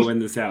Dumbo in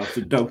this house,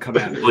 so don't come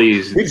at me.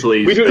 Please. We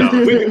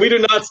do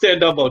not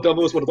stand Dumbo.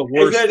 Dumbo is one of the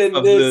worst of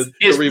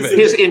the remake.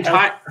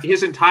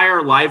 His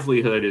entire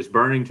livelihood is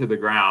burning to the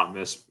ground.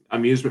 This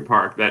amusement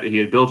park that he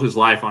had built his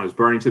life on is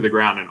burning to the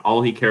ground, and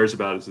all he cares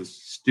about is this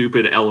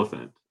stupid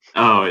elephant.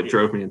 Oh, it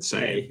drove me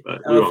insane. Hey,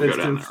 but we won't go elephants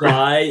down can there.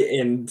 fly,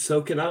 and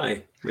so can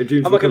I. My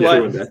dreams I'm will not come gonna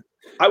true lie. one day.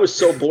 I was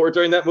so bored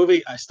during that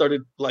movie. I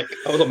started I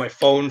was on my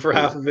phone for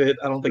half of it.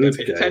 I don't think I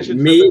paid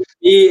attention. Me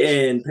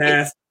and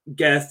past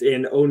guest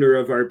and owner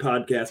of our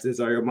podcast,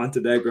 Isario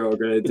Montenegro, are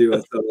going to do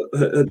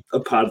a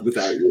pod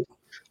without you.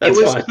 That's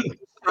fine.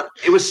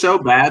 It was so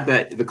bad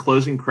that the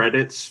closing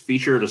credits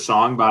featured a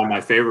song by my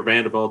favorite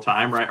band of all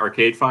time, right,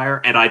 Arcade Fire,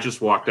 and I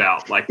just walked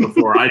out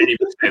before I didn't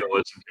even stay to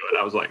listen to it.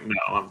 I was like, no,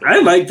 I'm done. I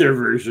like their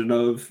version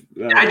of.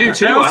 I do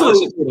too. I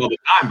listen to it all the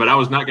time, but I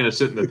was not going to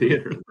sit in the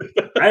theater.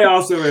 I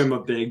also am a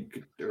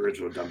big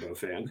original Dumbo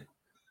fan,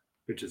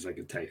 which is like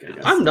a take, I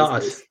guess. I'm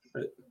not.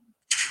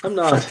 I'm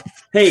not.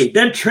 Hey,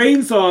 that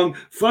train song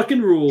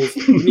fucking rules.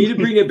 We need to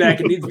bring it back.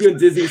 It needs to be on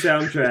Disney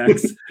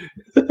soundtracks.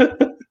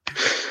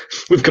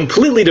 We've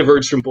completely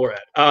diverged from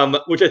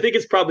Borat, which I think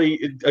is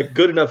probably a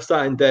good enough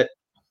sign that.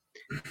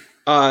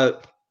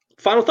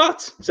 Final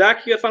thoughts,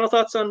 Zach. You got final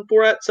thoughts on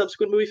Borat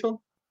subsequent movie film?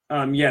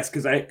 Yes,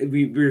 because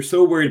we were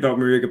so worried about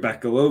Maria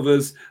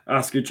Bakalova's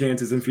Oscar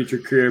chances and future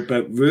career,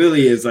 but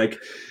really is like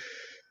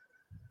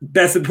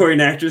Best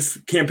Supporting Actress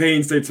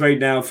campaign starts right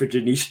now for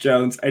Janice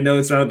Jones. I know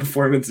it's not a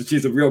performance and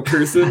she's a real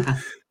person,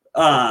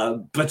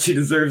 but she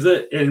deserves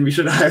it, and we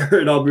should hire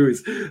her in all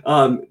movies.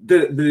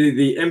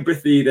 The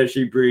empathy that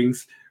she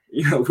brings,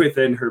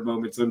 within her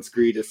moments on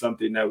screen is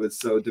something that was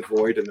so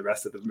devoid in the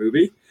rest of the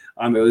movie.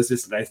 It was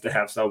just nice to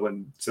have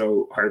someone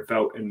so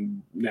heartfelt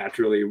and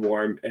naturally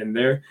warm in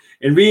there.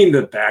 And reading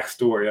the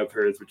backstory of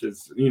hers, which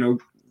is,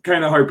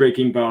 kind of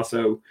heartbreaking, but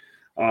also,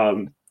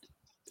 I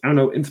don't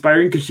know,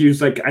 inspiring, because she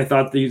was like, I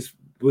thought these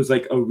was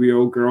like a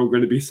real girl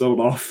going to be sold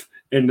off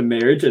into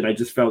marriage, and I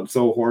just felt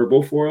so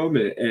horrible for him.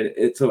 And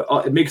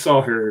it makes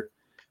all her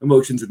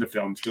emotions in the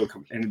film still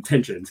come, and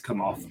intentions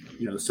come off,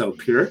 so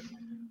pure.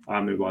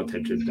 And well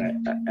intentioned.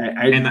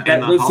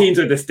 Those scenes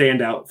are the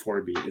standout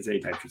for me as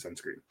anytime she's on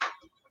screen.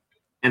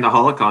 And the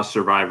Holocaust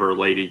survivor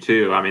lady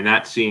too. I mean,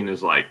 that scene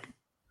is like,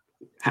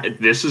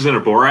 this is in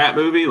a Borat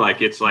movie.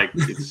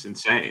 It's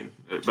insane,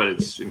 but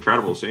it's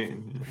incredible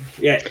scene.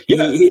 Yeah.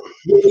 He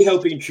really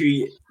helping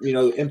treat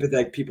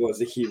empathetic people as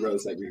the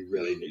heroes that we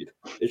really need.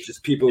 It's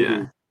just people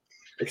who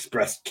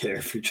express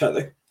care for each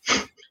other.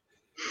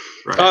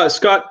 Right.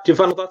 Scott, do you have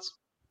final thoughts?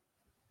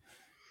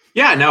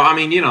 Yeah, no, I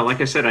mean,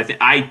 like I said,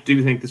 I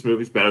do think this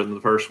movie's better than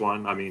the first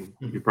one. I mean,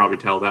 you could probably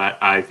tell that.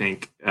 I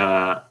think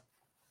I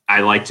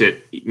liked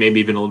it maybe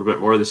even a little bit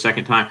more the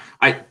second time.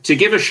 To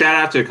give a shout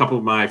out to a couple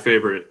of my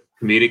favorite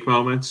comedic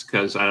moments,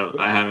 because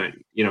I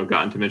haven't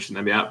gotten to mention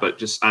them yet, but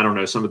just, I don't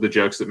know, some of the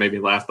jokes that made me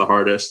laugh the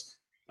hardest.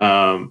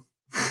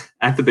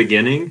 At the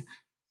beginning,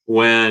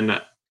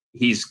 when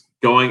he's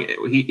going,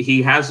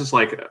 he has this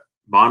like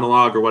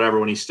monologue or whatever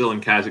when he's still in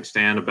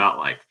Kazakhstan about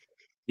like,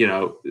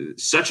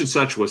 such and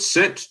such was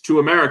sent to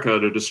America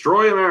to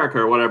destroy America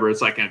or whatever. It's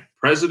like, and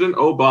President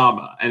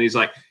Obama. And he's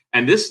like,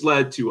 and this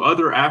led to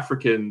other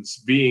Africans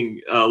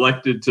being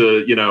elected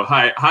to,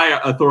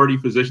 high authority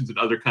positions in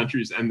other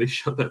countries. And they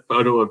show that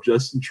photo of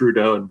Justin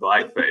Trudeau in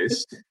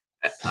blackface.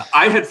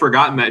 I had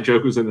forgotten that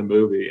joke was in the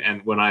movie.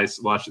 And when I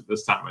watched it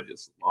this time, I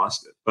just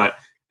lost it.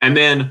 And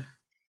then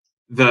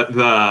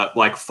the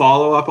like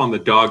follow up on the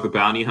Dog the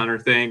Bounty Hunter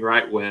thing,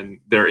 right? When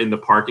they're in the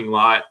parking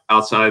lot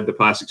outside the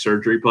plastic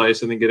surgery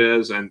place, I think it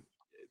is, and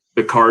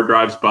the car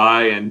drives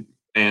by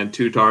and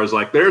Tutar's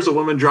like, there's a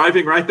woman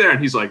driving right there,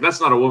 and he's like, that's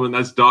not a woman,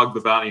 that's Dog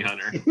the Bounty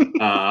Hunter.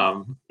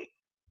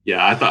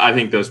 I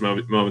think those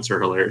moments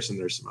are hilarious, and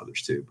there's some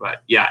others too.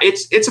 But yeah,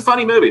 it's a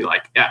funny movie.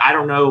 Like, I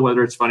don't know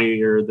whether it's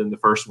funnier than the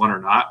first one or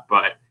not,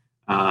 but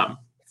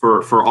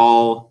for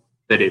all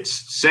that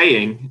it's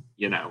saying,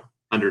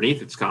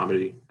 underneath its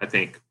comedy, I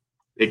think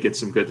it gets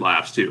some good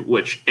laughs too.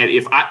 And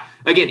if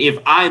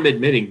I'm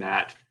admitting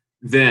that,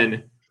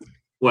 then,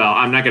 well,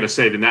 I'm not going to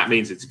say then that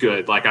means it's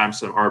good. Like I'm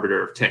some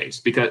arbiter of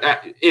taste, because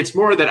it's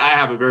more that I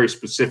have a very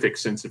specific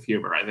sense of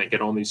humor. I think,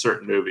 and only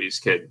certain movies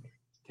can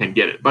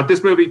get it. But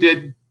this movie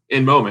did,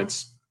 in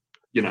moments,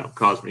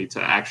 cause me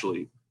to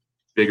actually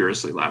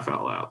vigorously laugh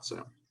out loud.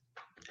 So,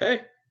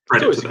 hey,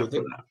 credit to them for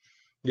that.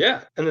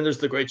 Yeah, and then there's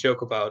the great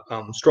joke about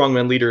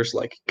strongman leaders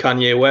like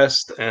Kanye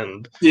West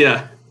and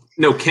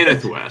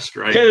Kenneth West,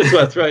 right? Kenneth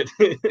West, right?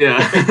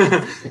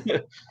 Yeah.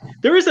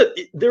 There is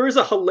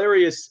a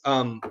hilarious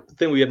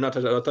thing we have not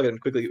touched on. I'll talk about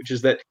it quickly, which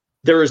is that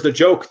there is the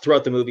joke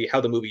throughout the movie how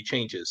the movie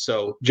changes.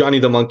 So Johnny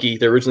the Monkey,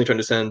 they're originally trying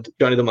to send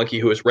Johnny the Monkey,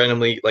 who is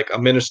randomly like a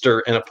minister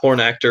and a porn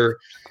actor,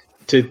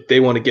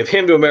 they want to give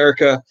him to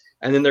America,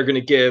 and then they're going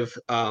to give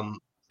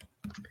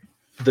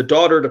the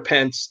daughter to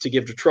Pence to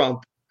give to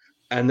Trump.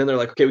 And then they're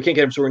like, okay, we can't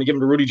get him, so we're going to give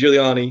him to Rudy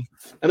Giuliani.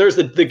 And there is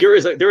a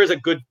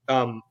good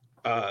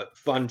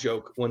fun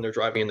joke when they're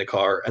driving in the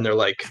car, and they're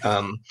like,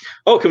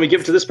 oh, can we give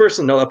it to this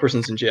person? No, that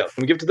person's in jail.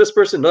 Can we give it to this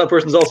person? No, that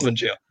person's also in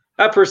jail.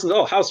 That person's,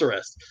 house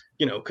arrest.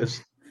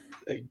 Because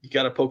you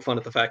got to poke fun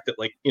at the fact that,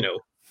 like,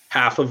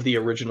 half of the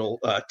original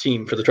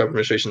team for the Trump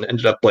administration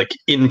ended up, like,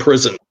 in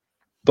prison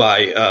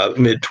by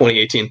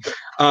mid-2018.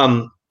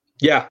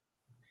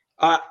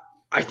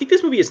 I think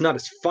this movie is not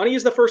as funny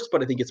as the first,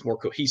 but I think it's more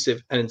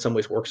cohesive and in some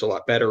ways works a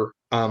lot better.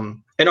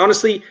 And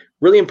honestly,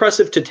 really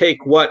impressive to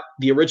take what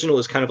the original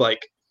is kind of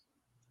like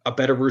a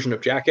better version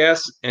of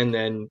Jackass, and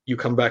then you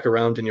come back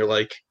around and you're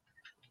like,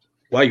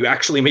 wow, you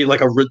actually made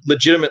like a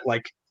legitimate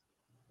like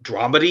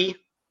dramedy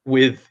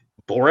with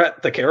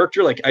Borat, the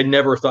character. Like, I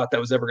never thought that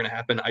was ever going to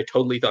happen. I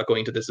totally thought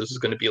going into this was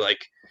going to be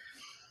like,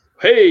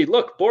 hey,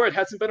 look, Borat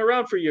hasn't been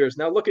around for years.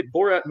 Now look at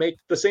Borat make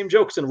the same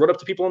jokes and run up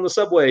to people on the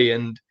subway.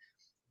 And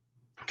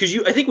because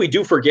I think we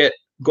do forget,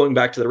 going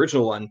back to the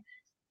original one,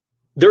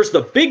 there's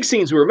the big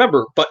scenes we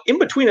remember, but in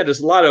between that is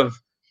a lot of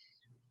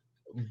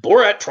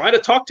Borat trying to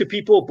talk to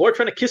people, Borat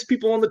trying to kiss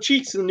people on the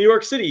cheeks in New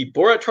York City,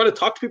 Borat trying to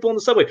talk to people on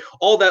the subway,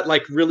 all that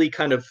like really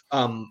kind of,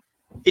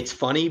 it's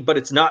funny, but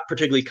it's not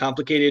particularly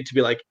complicated to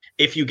be like,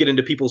 if you get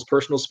into people's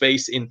personal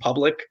space in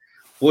public,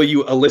 will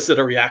you elicit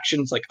a reaction?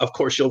 It's like, of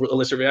course you'll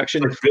elicit a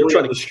reaction. Like Billy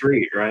on the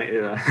street, right?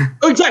 Yeah.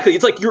 Oh, exactly.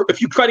 It's like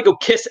if you try to go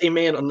kiss a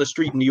man on the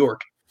street in New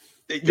York,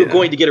 you're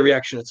going to get a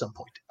reaction at some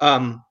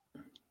point.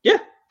 Yeah,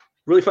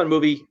 really fun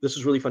movie. This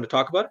was really fun to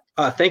talk about.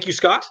 Thank you,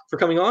 Scott, for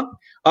coming on.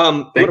 You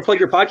want to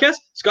plug your podcast?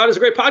 Scott is a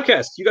great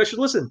podcast. You guys should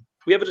listen.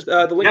 We have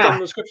the link down in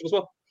the description as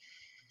well.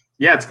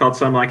 Yeah, it's called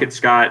Some Like It,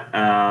 Scott.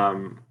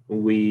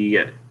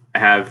 We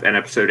have an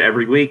episode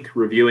every week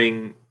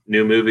reviewing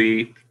new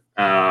movie.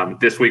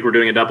 This week we're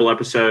doing a double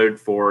episode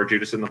for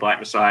Judas and the Black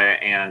Messiah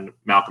and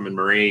Malcolm and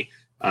Marie.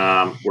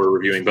 We're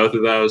reviewing both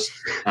of those.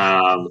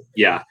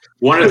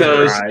 One of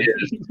those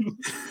is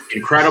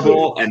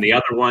incredible, and the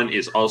other one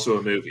is also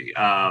a movie.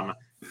 But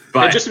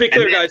and just to be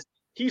clear, guys,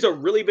 he's a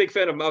really big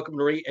fan of Malcolm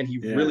Marie, and he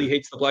really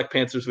hates the Black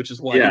Panthers, which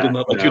is why he did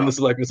not like Judas and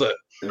the Black Messiah.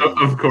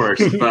 Of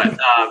course, but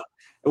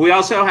we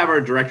also have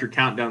our director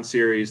countdown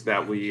series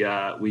that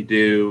we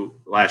do.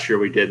 Last year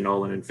we did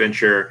Nolan and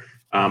Fincher.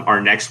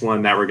 Our next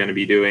one that we're going to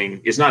be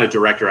doing is not a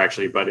director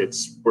actually, but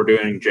we're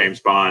doing James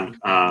Bond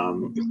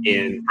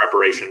in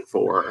preparation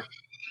for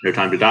No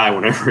Time to Die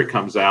whenever it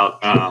comes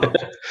out.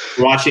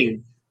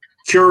 Watching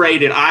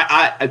curated.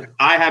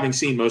 I having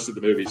seen most of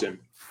the movies and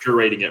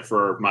curating it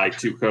for my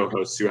two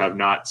co-hosts who have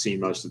not seen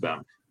most of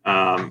them.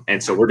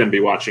 And so we're going to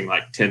be watching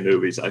like 10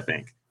 movies, I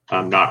think.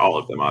 Not all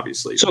of them,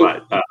 obviously.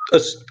 So, but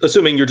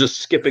assuming you're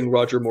just skipping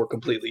Roger Moore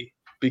completely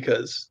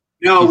because.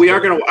 No, we are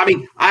going to. I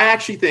mean, I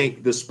actually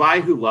think The Spy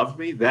Who Loved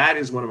Me, that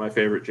is one of my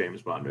favorite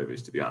James Bond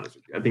movies, to be honest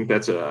with you. I think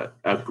that's a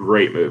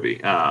great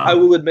movie. I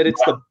will admit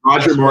it's the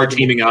Roger Moore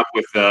teaming up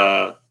with,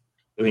 I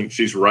think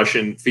she's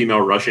female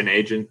Russian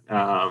agent,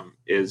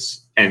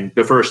 and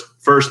the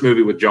first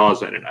movie with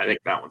Jaws in it. I think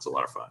that one's a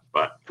lot of fun.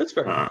 But that's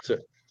fair.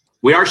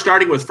 We are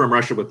starting with From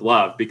Russia with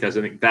Love because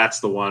I think that's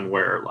the one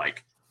where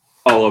like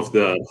all of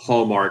the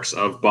hallmarks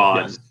of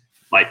Bond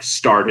like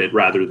started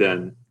rather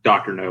than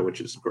Dr. No,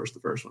 which is, of course, the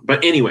first one.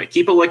 But anyway,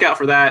 keep a lookook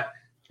for that.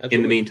 Absolutely.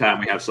 In the meantime,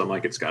 we have Some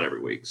Like It, Scott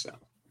every week. So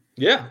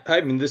yeah,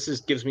 I mean,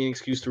 gives me an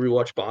excuse to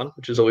rewatch Bond,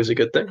 which is always a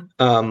good thing.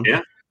 From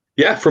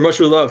Much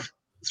with Love,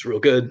 it's real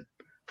good.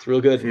 It's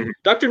real good. Mm-hmm.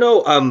 Dr.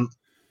 No,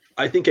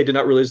 I think I did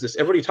not realize this.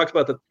 Everybody talks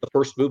about the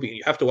first movie, and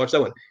you have to watch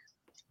that one.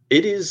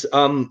 It is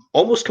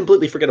almost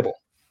completely forgettable.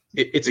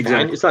 It's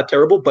fine. It's not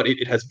terrible, but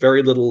it has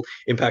very little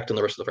impact on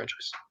the rest of the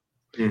franchise.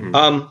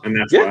 Mm-hmm. And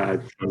that's why I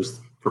chose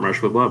For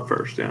Much with Love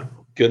first. Yeah.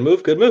 Good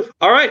move.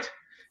 All right.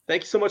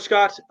 Thank you so much,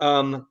 Scott.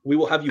 We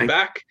will have you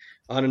back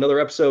on another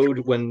episode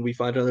when we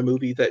find another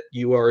movie that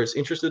you are as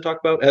interested to talk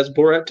about as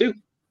Borat 2.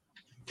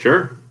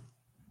 Sure.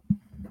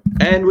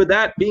 And with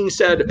that being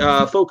said,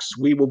 folks,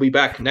 we will be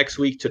back next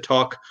week to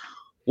talk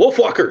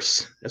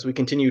Wolfwalkers as we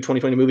continue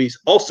 2020 movies.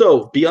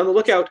 Also, be on the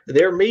lookout.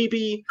 There may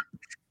be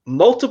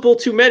multiple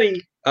too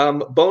many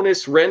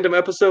bonus random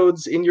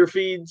episodes in your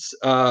feeds.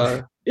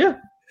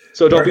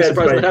 So don't be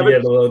surprised when that happens.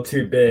 Get a little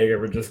too big, and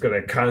we're just going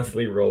to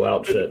constantly roll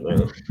out shit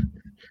now.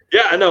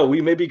 Yeah, I know.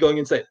 We may be going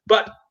insane,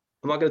 but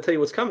I'm not going to tell you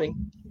what's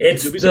coming.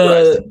 It's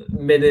the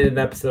minute an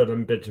episode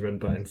on Benjamin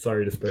Button.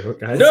 Sorry to spoil,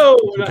 guys. No,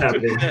 we're not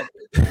doing that.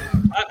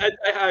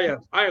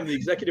 I am the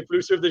executive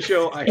producer of the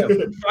show. I have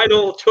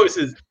final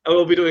choices. I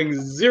will be doing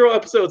 0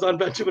 episodes on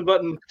Benjamin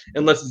Button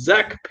unless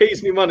Zach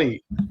pays me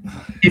money.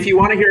 If you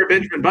want to hear a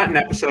Benjamin Button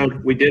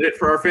episode, we did it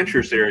for our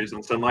Fincher series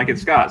on Some Like It,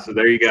 Scott. So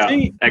there you go.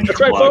 See, that's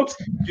right, folks.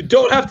 You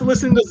don't have to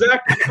listen to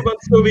Zach talk about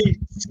this movie.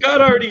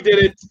 Scott already did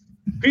it.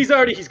 He's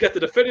got the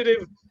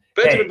definitive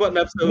Benjamin Button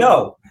episode.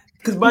 No,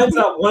 because mine's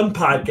not one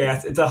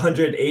podcast. It's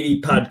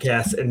 180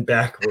 podcasts in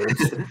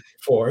backwards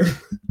form.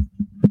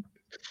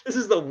 This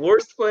is the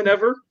worst plan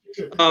ever.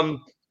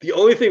 The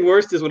only thing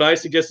worst is when I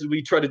suggested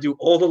we try to do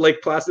all the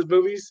Lake Placid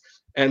movies,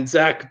 and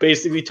Zach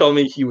basically told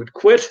me he would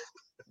quit.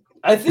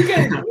 I think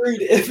I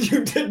agreed if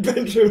you did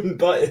Benjamin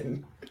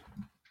Button.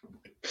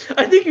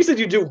 I think you said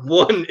you do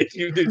one if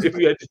you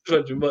had to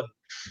Benjamin Button.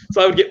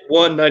 So I would get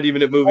one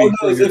 90-minute movie. Oh,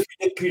 no, if you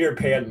did Peter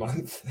Pan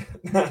month.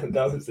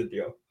 That was the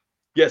deal.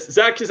 Yes,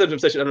 Zach just had an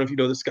obsession. I don't know if you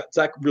know this, Scott.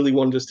 Zach really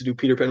wanted us to do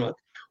Peter Pan month,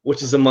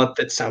 which is a month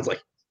that sounds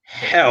like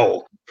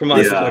hell from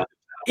my perspective.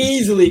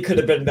 Easily could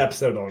have been an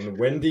episode on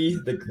Wendy,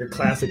 the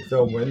classic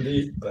film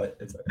Wendy, but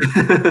it's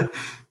okay.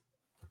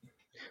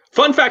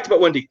 Fun fact about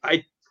Wendy.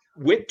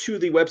 went to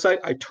the website.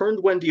 I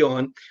turned Wendy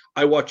on.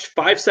 I watched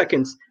 5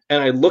 seconds,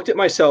 and I looked at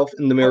myself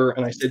in the mirror,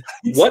 and I said,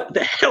 "What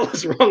the hell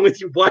is wrong with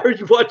you? Why are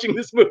you watching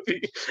this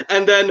movie?"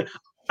 And then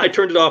I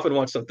turned it off and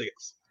watched something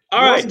else.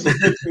 All right.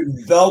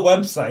 The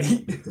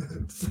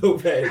website. So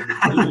bad.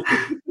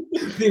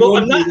 The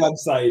Wendy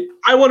website.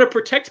 I want to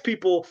protect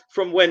people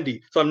from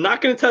Wendy, so I'm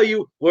not going to tell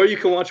you where you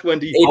can watch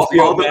Wendy.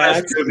 All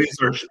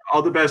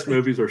the best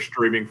movies are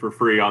streaming for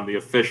free on the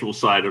official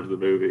side of the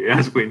movie,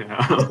 as we know.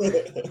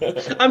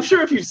 I'm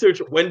sure if you search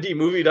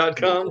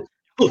wendymovie.com,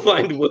 you'll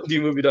find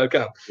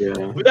wendymovie.com.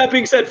 Yeah. With that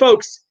being said,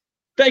 folks,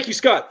 thank you,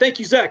 Scott. Thank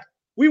you, Zach.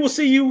 We will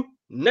see you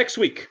next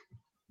week.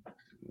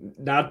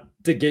 Not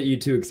to get you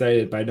too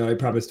excited, but I know I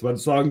promised one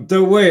song.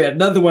 Don't worry,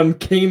 another one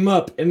came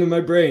up into my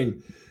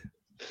brain.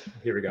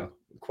 Here we go.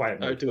 Quiet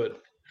mode. All right, do it.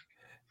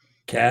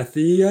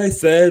 Kathy, I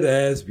said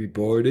as we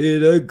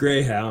boarded a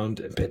Greyhound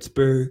in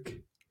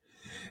Pittsburgh,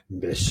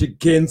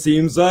 Michigan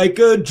seems like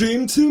a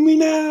dream to me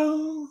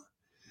now.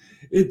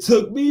 It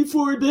took me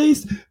 4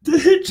 days to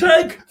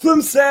hitchhike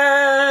from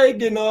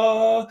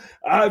Saginaw.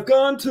 I've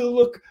gone to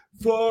look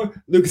for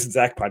Lucas and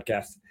Zach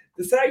podcast.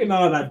 The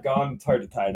Saginaw and I've gone, it's hard to tie.